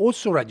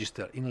 also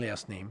registered in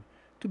Leah's name,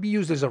 to be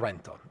used as a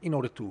rental in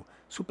order to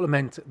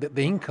supplement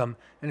the income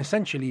and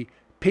essentially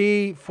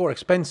pay for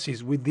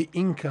expenses with the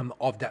income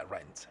of that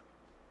rent.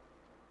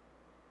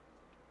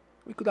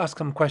 We could ask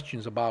some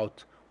questions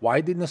about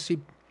why did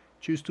Nassib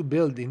choose to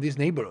build in this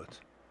neighborhood,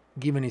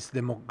 given its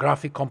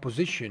demographic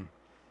composition?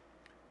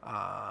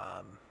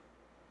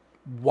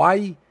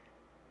 Why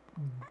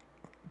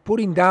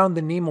putting down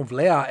the name of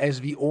Leah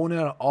as the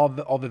owner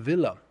of a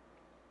villa?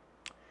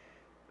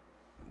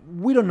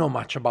 We don't know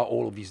much about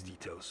all of these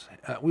details.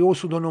 We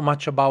also don't know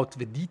much about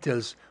the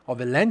details of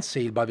a land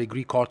sale by the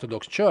Greek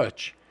Orthodox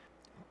Church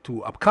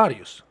to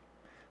Abkarius.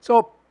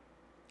 So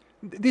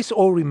this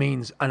all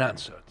remains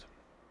unanswered.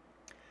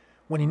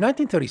 When in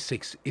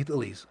 1936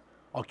 Italy's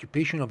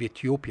occupation of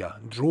Ethiopia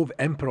drove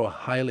Emperor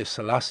Haile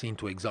Selassie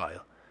into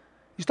exile,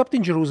 he stopped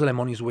in Jerusalem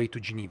on his way to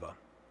Geneva.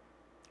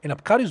 And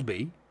Abkarius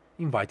Bey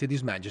invited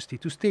His Majesty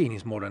to stay in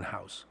his modern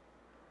house.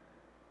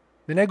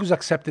 The Negus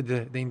accepted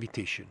the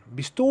invitation,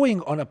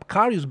 bestowing on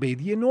Apkarius Bey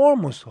the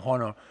enormous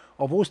honor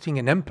of hosting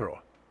an emperor.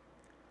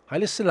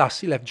 Haile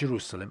Selassie left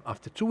Jerusalem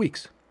after 2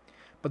 weeks,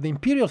 but the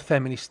imperial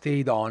family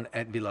stayed on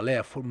at Villa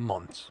Lea for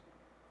months.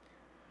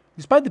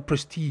 Despite the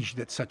prestige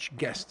that such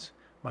guests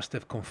must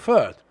have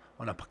conferred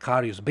on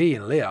Apkarius Bey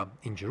and Leah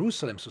in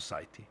Jerusalem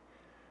society,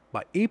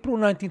 by April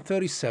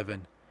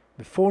 1937,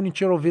 the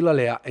furniture of Villa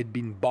Lea had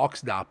been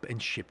boxed up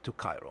and shipped to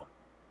Cairo.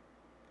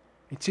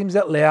 It seems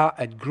that Leah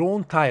had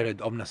grown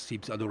tired of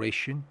Nasib's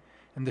adoration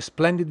and the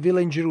splendid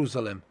villa in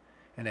Jerusalem,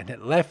 and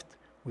had left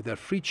with her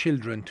 3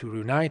 children to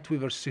reunite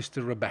with her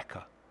sister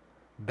Rebecca,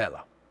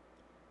 Bella.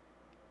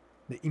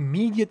 The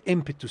immediate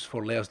impetus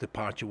for Leah's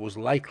departure was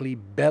likely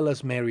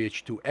Bella's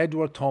marriage to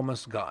Edward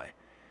Thomas Guy,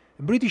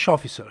 a British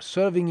officer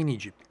serving in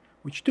Egypt,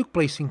 which took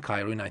place in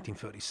Cairo in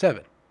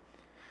 1937.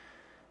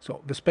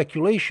 So the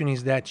speculation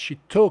is that she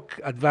took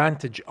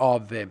advantage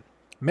of the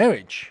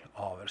marriage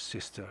of her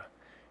sister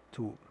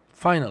to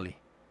finally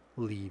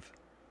leave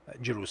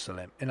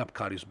Jerusalem and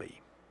Apkarius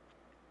Bey.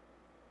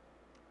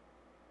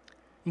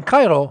 In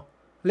Cairo,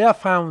 Leah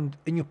found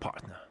a new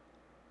partner,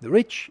 the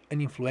rich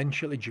and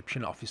influential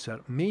Egyptian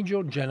officer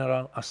Major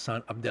General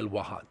Hassan Abdel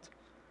Wahad,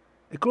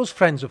 a close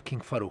friend of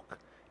King Farouk,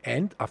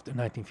 and, after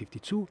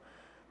 1952,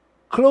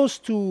 close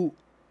to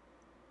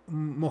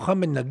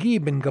Mohammed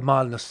Naguib and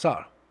Gamal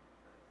Nasser.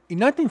 In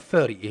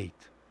 1938,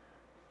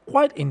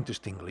 quite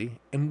interestingly,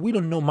 and we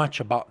don't know much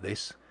about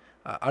this,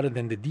 other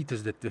than the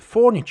details that the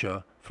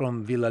furniture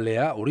from Villa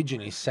Lea,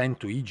 originally sent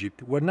to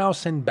Egypt, were now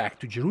sent back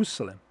to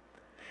Jerusalem.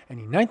 And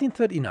in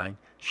 1939,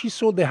 she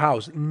sold the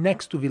house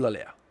next to Villa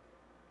Lea.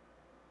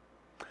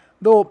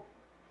 Though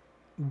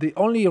the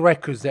only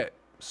records that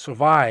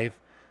survive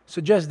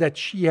suggest that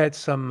she had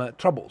some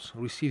troubles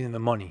receiving the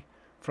money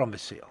from the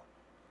sale.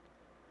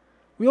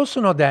 We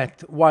also know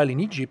that while in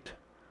Egypt,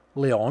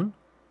 Leon,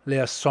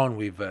 Leah's son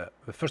with the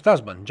first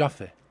husband,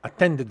 Jaffe,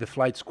 attended the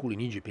flight school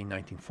in Egypt in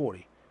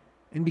 1940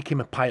 and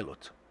became a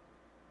pilot.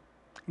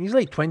 In his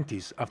late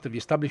 20s, after the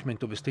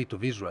establishment of the State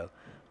of Israel,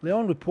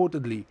 Leon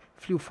reportedly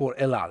flew for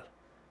El Al,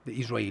 the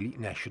Israeli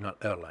national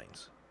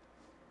airlines.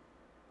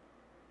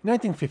 In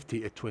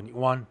 1950, at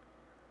 21,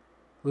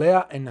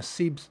 Leah and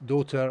Nasib's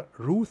daughter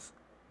Ruth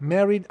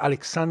married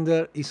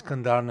Alexander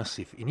Iskandar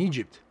Nassif in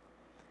Egypt.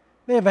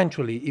 They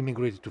eventually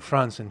immigrated to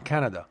France and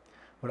Canada,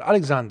 where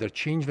Alexander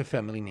changed the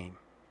family name.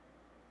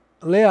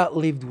 Leah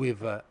lived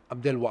with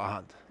Abdel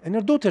Wahad, and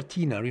her daughter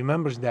Tina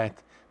remembers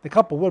that the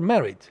couple were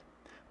married,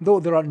 though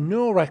there are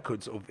no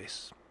records of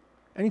this.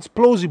 And it's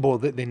plausible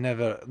that they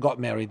never got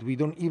married. We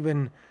don't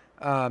even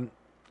have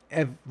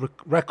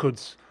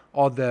records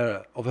of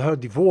her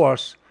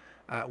divorce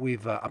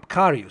with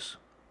Apkarius.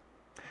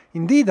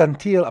 Indeed,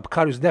 until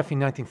Apkarius' death in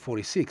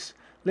 1946,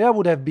 Leah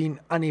would have been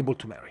unable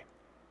to marry.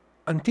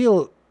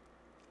 Until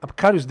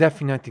Apkarius'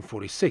 death in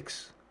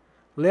 1946,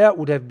 Leah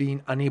would have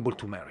been unable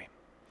to marry.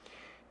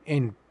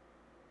 And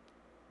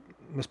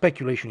the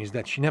speculation is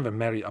that she never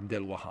married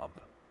Abdel Wahab.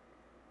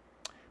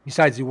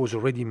 Besides, he was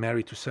already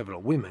married to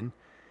several women.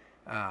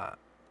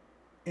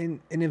 And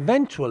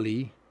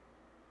eventually,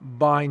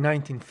 by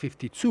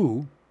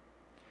 1952,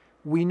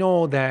 we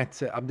know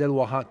that Abdel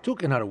Wahab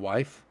took another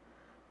wife,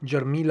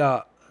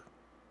 Jarmila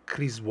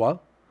Krizwa,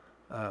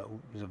 who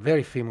was a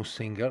very famous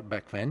singer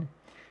back then,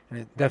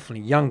 and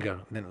definitely younger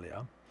than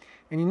Leah.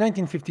 And in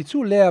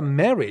 1952, Leah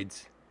married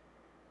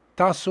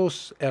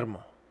Tassos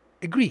Ermo,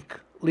 a Greek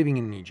living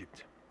in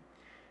Egypt.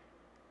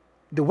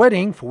 The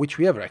wedding, for which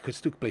we have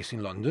records, took place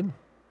in London.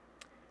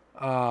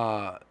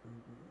 The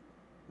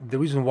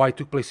reason why it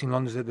took place in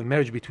London is that the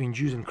marriage between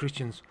Jews and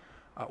Christians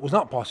was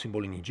not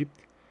possible in Egypt.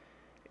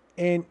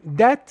 And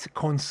that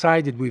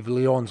coincided with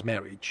Leon's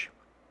marriage.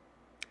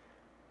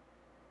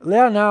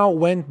 Leah now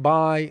went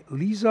by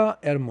Lisa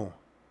Ermo,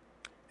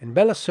 and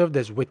Bella served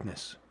as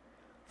witness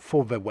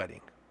for the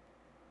wedding.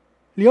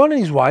 Leon and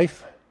his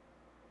wife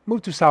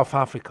moved to South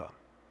Africa,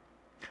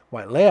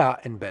 while Leah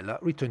and Bella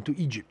returned to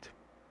Egypt.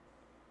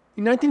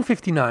 In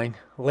 1959,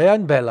 Leah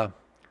and Bella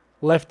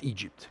left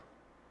Egypt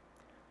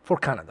for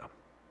Canada,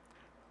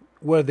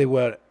 where they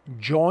were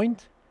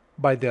joined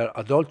by their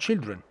adult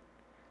children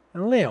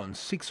and Leon's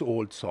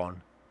 6-year-old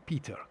son,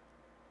 Peter.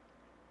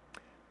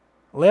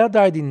 Leah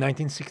died in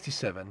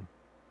 1967,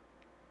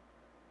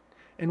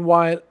 and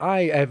while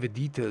I have the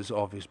details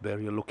of his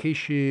burial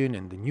location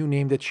and the new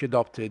name that she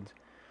adopted,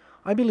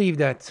 I believe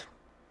that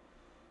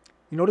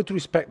in order to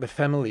respect the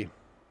family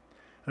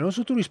and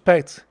also to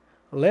respect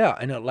Leah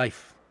and her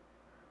life,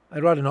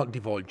 I'd rather not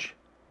divulge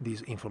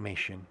this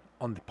information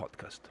on the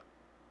podcast.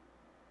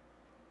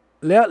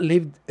 Leah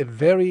lived a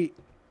very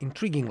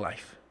intriguing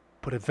life,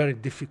 but a very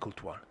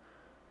difficult one.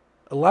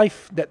 A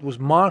life that was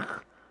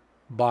marked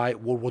by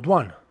World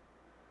War I,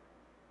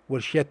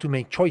 where she had to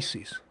make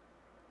choices.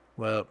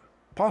 Well,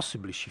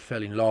 possibly she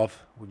fell in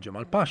love with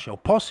Jamal Pasha, or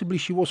possibly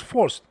she was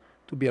forced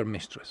to be her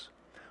mistress.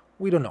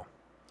 We don't know.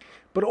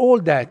 But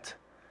all that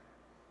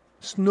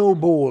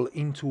snowballed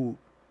into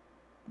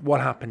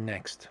what happened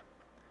next.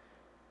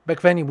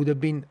 Back then it would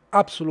have been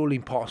absolutely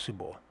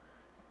impossible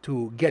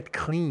to get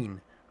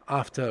clean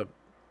after,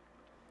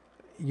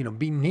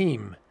 being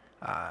named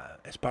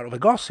as part of a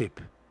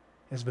gossip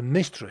as the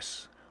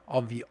mistress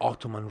of the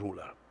Ottoman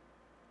ruler.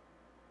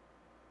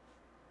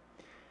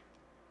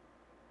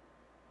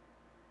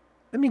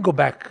 Let me go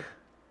back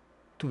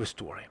to the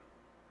story.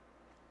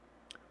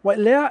 While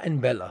Leah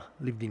and Bella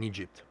lived in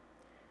Egypt,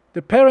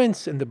 their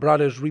parents and the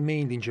brothers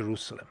remained in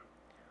Jerusalem,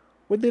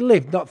 where they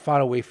lived not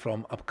far away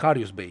from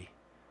Abkarius Bey,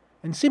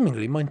 and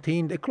seemingly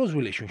maintained a close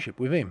relationship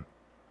with him.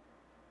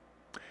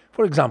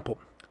 For example,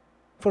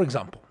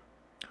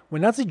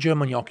 when Nazi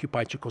Germany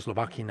occupied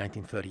Czechoslovakia in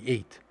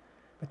 1938,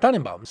 the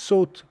Tannenbaums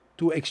sought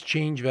to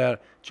exchange their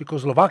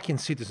Czechoslovakian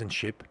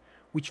citizenship,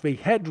 which they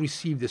had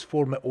received as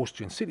former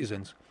Austrian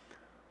citizens,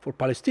 for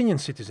Palestinian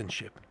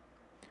citizenship,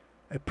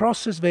 a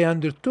process they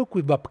undertook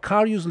with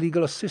Abkarius'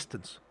 legal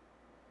assistance.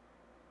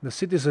 The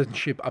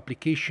citizenship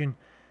application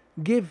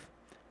gave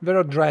their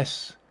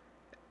address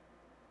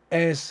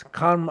as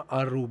Karm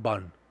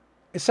al-Ruban,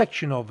 a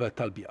section of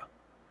Talbia,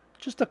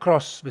 just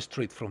across the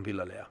street from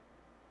Villa Leah.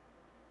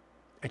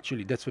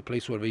 Actually, that's the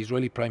place where the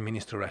Israeli Prime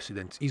Minister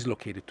residence is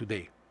located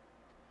today.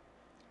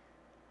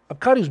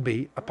 Abkarius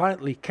Bey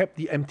apparently kept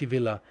the empty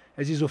villa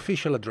as his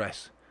official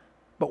address,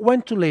 but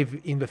went to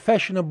live in the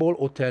fashionable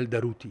Hotel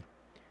Daruti,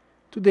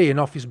 today an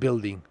office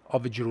building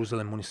of the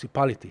Jerusalem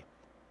municipality,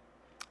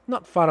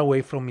 not far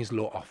away from his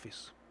law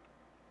office.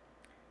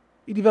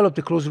 He developed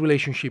a close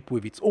relationship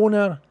with its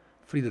owner,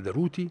 Frida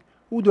Daruti,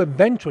 who would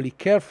eventually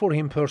care for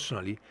him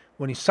personally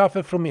when he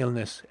suffered from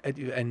illness at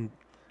the end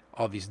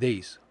of his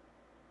days.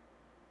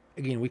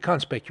 Again, we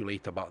can't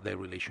speculate about their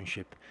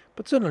relationship,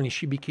 but certainly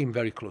she became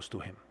very close to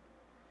him.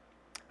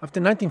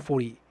 After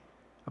 1940,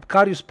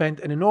 Abkarius spent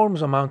an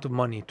enormous amount of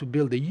money to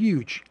build a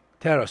huge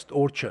terraced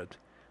orchard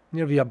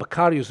near the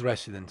Abkarius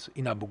residence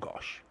in Abu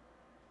Ghosh.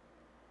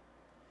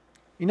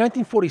 In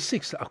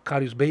 1946,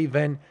 Abkarius Bey,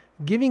 then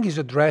giving his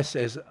address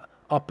as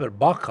Upper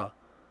Baka,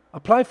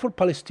 applied for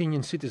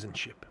Palestinian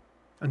citizenship.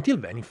 Until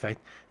then, in fact,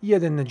 he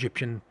had an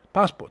Egyptian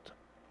passport.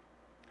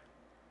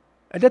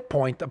 At that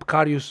point,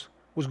 Abkarius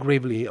was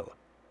gravely ill,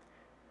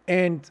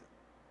 and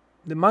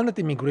the Mandat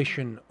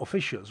immigration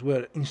officials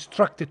were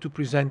instructed to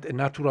present a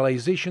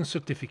naturalization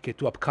certificate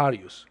to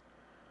Abkarius,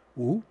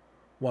 who,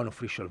 one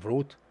official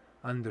wrote,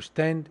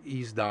 understand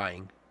he is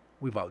dying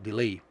without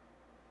delay.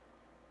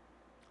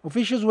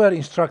 Officials were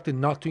instructed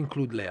not to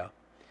include Leah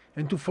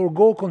and to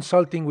forego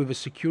consulting with a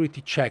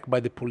security check by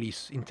the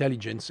police,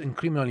 intelligence and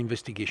criminal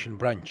investigation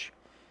branch.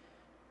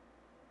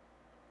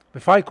 The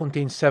file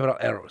contains several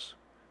errors.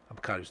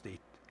 Abkarius'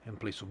 date and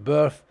place of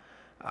birth,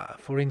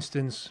 for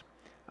instance.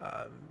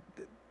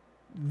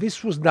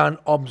 This was done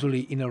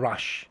obviously in a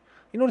rush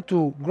in order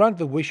to grant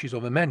the wishes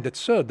of a man that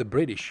served the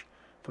British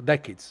for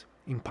decades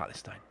in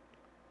Palestine.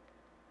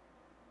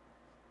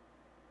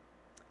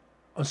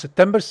 On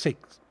September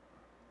 7,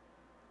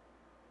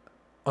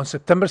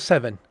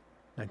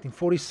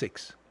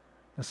 1946,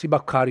 Nassib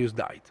Abkarius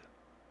died.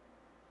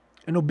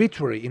 An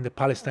obituary in the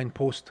Palestine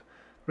Post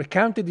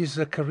recounted his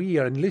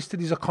career and listed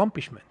his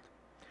accomplishment.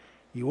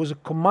 He was a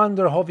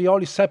commander of the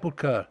Holy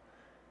Sepulchre,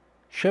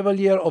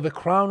 Chevalier of the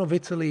Crown of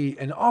Italy,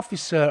 and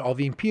officer of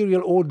the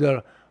Imperial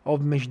Order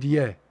of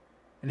Mejdieh,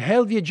 and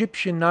held the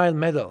Egyptian Nile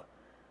Medal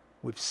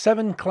with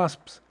 7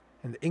 clasps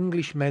and the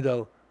English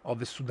Medal of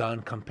the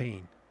Sudan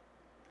Campaign.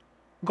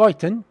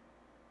 Goiten,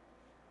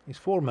 his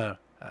former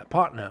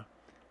partner,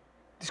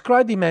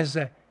 described him as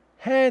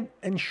head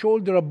and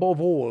shoulder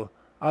above all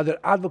other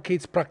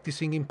advocates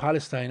practicing in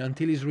Palestine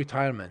until his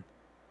retirement,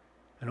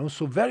 and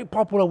also very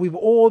popular with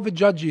all the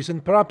judges,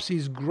 and perhaps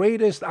his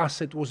greatest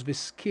asset was the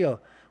skill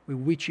with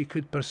which he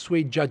could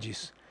persuade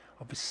judges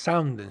of the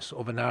soundness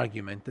of an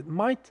argument that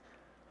might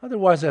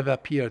otherwise have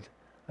appeared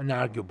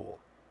unarguable.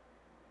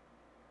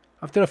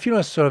 After a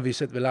funeral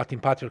service at the Latin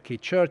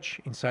Patriarchate Church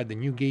inside the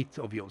new gate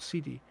of the old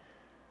city,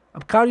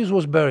 Abkarius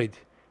was buried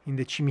in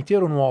the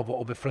Cimitero Nuovo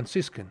of the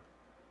Franciscan,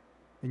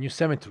 the new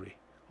cemetery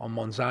on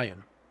Mount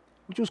Zion,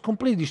 which was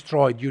completely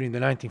destroyed during the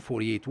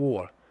 1948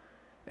 war,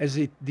 as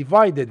it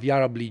divided the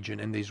Arab Legion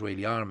and the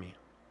Israeli army.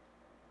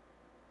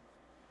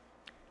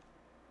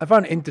 I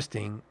found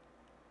interesting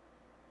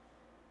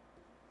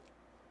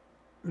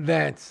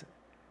that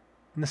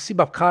Nassib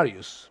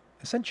Abkarius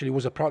essentially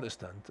was a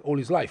Protestant all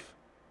his life,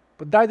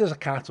 but died as a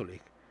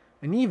Catholic,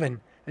 and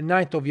even a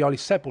Knight of the Holy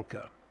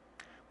Sepulchre,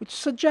 which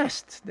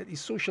suggests that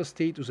his social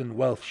status and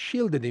wealth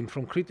shielded him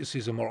from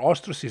criticism or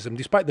ostracism,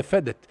 despite the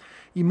fact that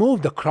he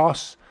moved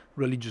across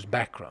religious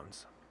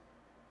backgrounds.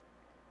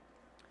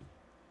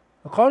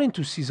 According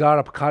to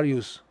César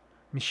Abkarius,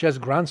 Michel's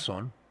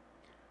grandson,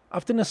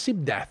 after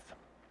Nassib's death,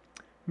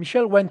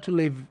 Michel went to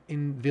live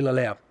in Villa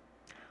Leah.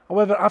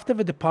 However, after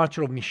the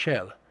departure of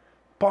Michel,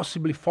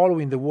 possibly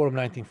following the War of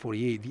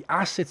 1948, the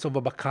assets of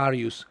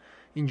Abkarius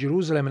in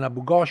Jerusalem and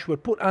Abu Ghosh were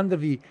put under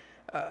the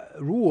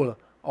rule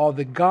of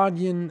the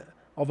guardian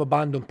of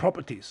abandoned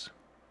properties.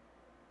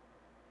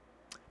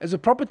 As the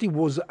property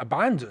was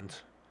abandoned,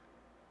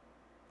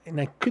 and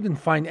I couldn't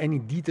find any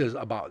details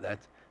about that,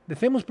 the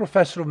famous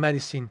professor of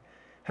medicine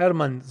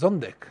Hermann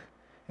Zondek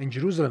and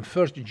Jerusalem's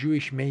first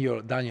Jewish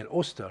mayor, Daniel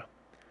Oster,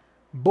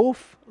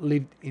 both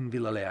lived in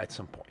Villa Lea at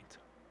some point.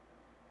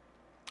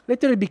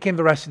 Later it became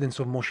the residence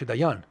of Moshe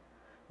Dayan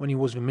when he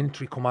was the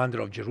military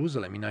commander of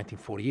Jerusalem in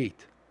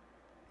 1948.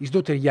 His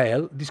daughter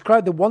Yael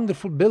described the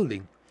wonderful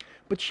building,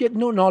 but she had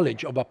no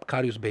knowledge of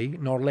Apkarius Bey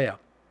nor Leah,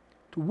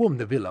 to whom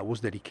the villa was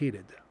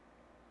dedicated.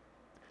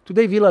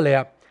 Today Villa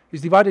Lea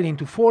is divided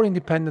into 4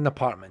 independent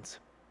apartments.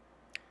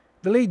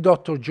 The late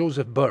Dr.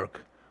 Joseph Berg,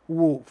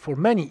 who for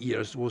many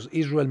years was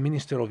Israel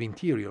Minister of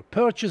Interior,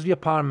 purchased the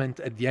apartment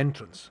at the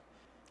entrance.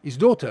 His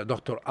daughter,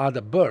 Dr.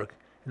 Ada Berg,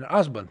 and her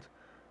husband,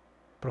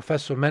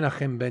 Professor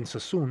Menachem Ben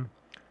Sassoon,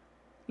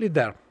 live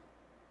there.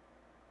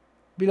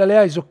 Villa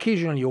Lea is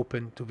occasionally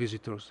open to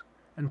visitors,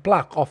 and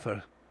plaques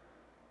offer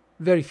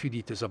very few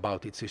details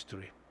about its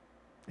history,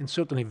 and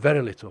certainly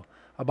very little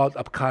about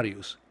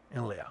Apkarius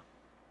and Leah.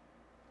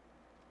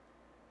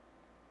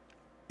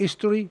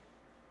 History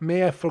may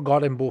have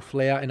forgotten both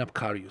Leah and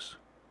Apkarius,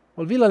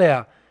 while Villa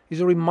Lea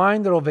is a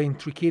reminder of their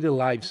intricate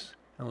lives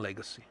and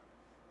legacy.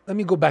 Let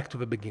me go back to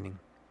the beginning.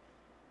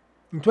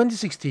 In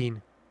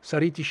 2016,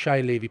 Sariti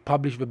Shai Levi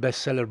published the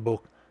bestseller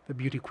book, The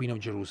Beauty Queen of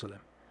Jerusalem,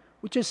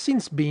 which has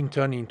since been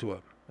turned into,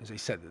 as I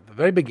said at the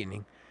very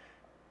beginning,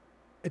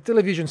 a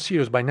television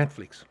series by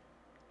Netflix.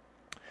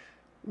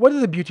 Whether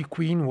the Beauty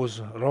Queen was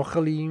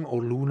Rochalim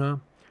or Luna,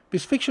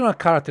 these fictional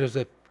characters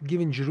have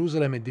given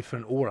Jerusalem a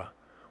different aura,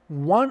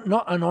 one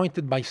not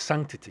anointed by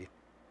sanctity.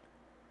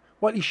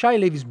 While Ishai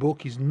Levi's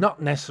book is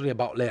not necessarily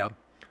about Leah,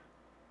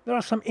 there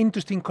are some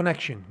interesting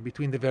connections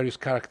between the various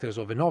characters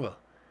of the novel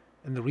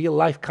and the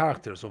real-life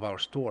characters of our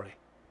story.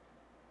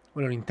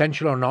 Whether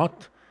intentional or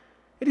not,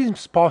 it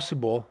is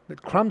possible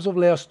that crumbs of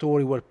Leah's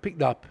story were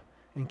picked up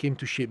and came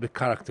to shape the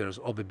characters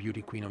of the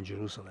Beauty Queen of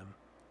Jerusalem.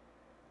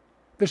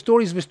 The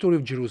story is the story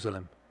of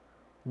Jerusalem,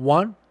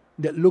 one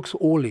that looks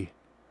holy,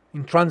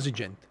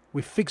 intransigent,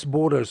 with fixed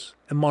borders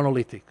and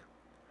monolithic,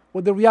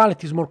 while the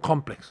reality is more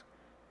complex,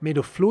 made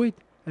of fluid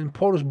and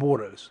porous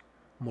borders,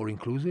 more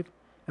inclusive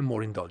and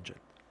more indulgent.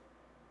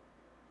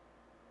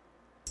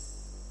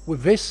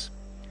 With this,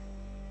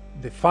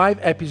 the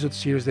 5-episode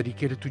series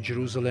dedicated to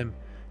Jerusalem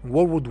in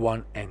World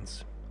War I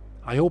ends.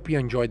 I hope you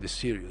enjoyed the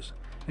series,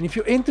 and if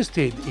you're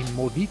interested in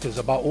more details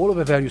about all of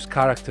the various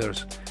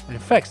characters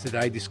and facts that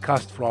I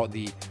discussed throughout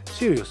the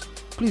series,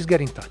 please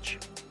get in touch.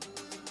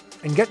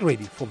 And get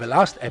ready for the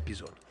last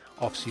episode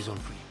of Season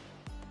 3.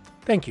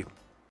 Thank you.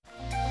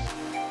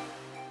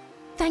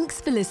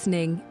 Thanks for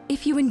listening.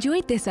 If you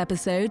enjoyed this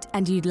episode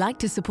and you'd like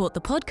to support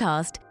the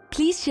podcast,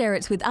 please share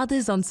it with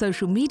others on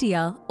social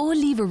media or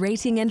leave a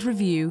rating and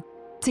review.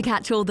 To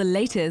catch all the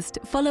latest,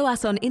 follow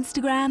us on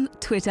Instagram,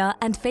 Twitter,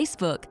 and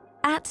Facebook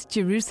at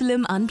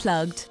Jerusalem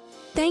Unplugged.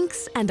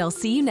 Thanks, and I'll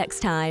see you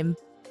next time.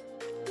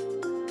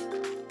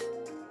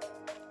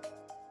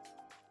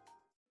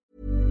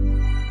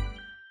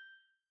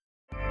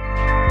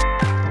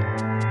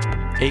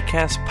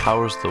 Acast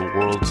powers the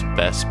world's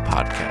best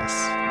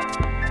podcasts.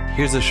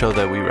 Here's a show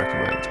that we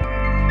recommend.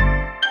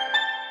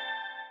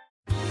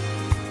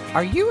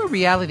 Are you a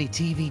reality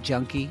TV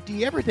junkie? Do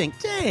you ever think,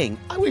 dang,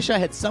 I wish I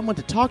had someone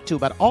to talk to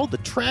about all the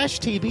trash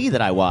TV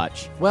that I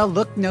watch? Well,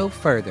 look no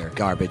further,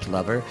 garbage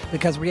lover,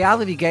 because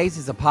Reality Gaze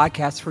is a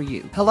podcast for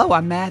you. Hello,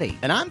 I'm Maddie.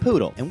 And I'm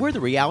Poodle, and we're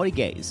the Reality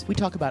Gaze. We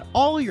talk about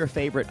all your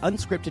favorite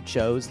unscripted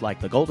shows like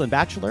The Golden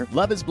Bachelor,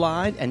 Love is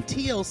Blind, and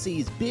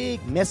TLC's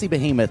big, messy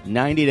behemoth,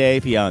 90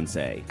 Day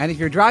Fiancé. And if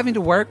you're driving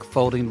to work,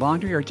 folding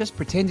laundry, or just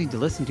pretending to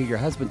listen to your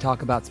husband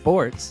talk about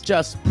sports,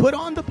 just put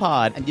on the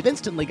pod, and you've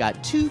instantly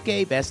got 2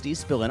 gay besties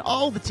spilling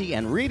all the tea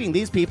and reading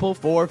these people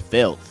for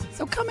filth.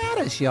 So come at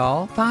us,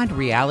 y'all. Find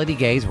Reality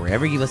Gaze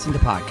wherever you listen to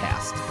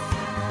podcasts.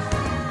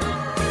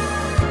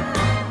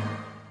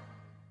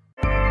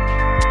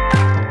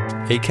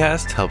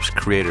 Acast helps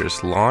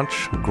creators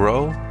launch,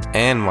 grow,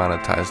 and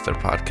monetize their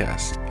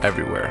podcasts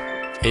everywhere.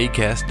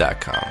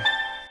 Acast.com.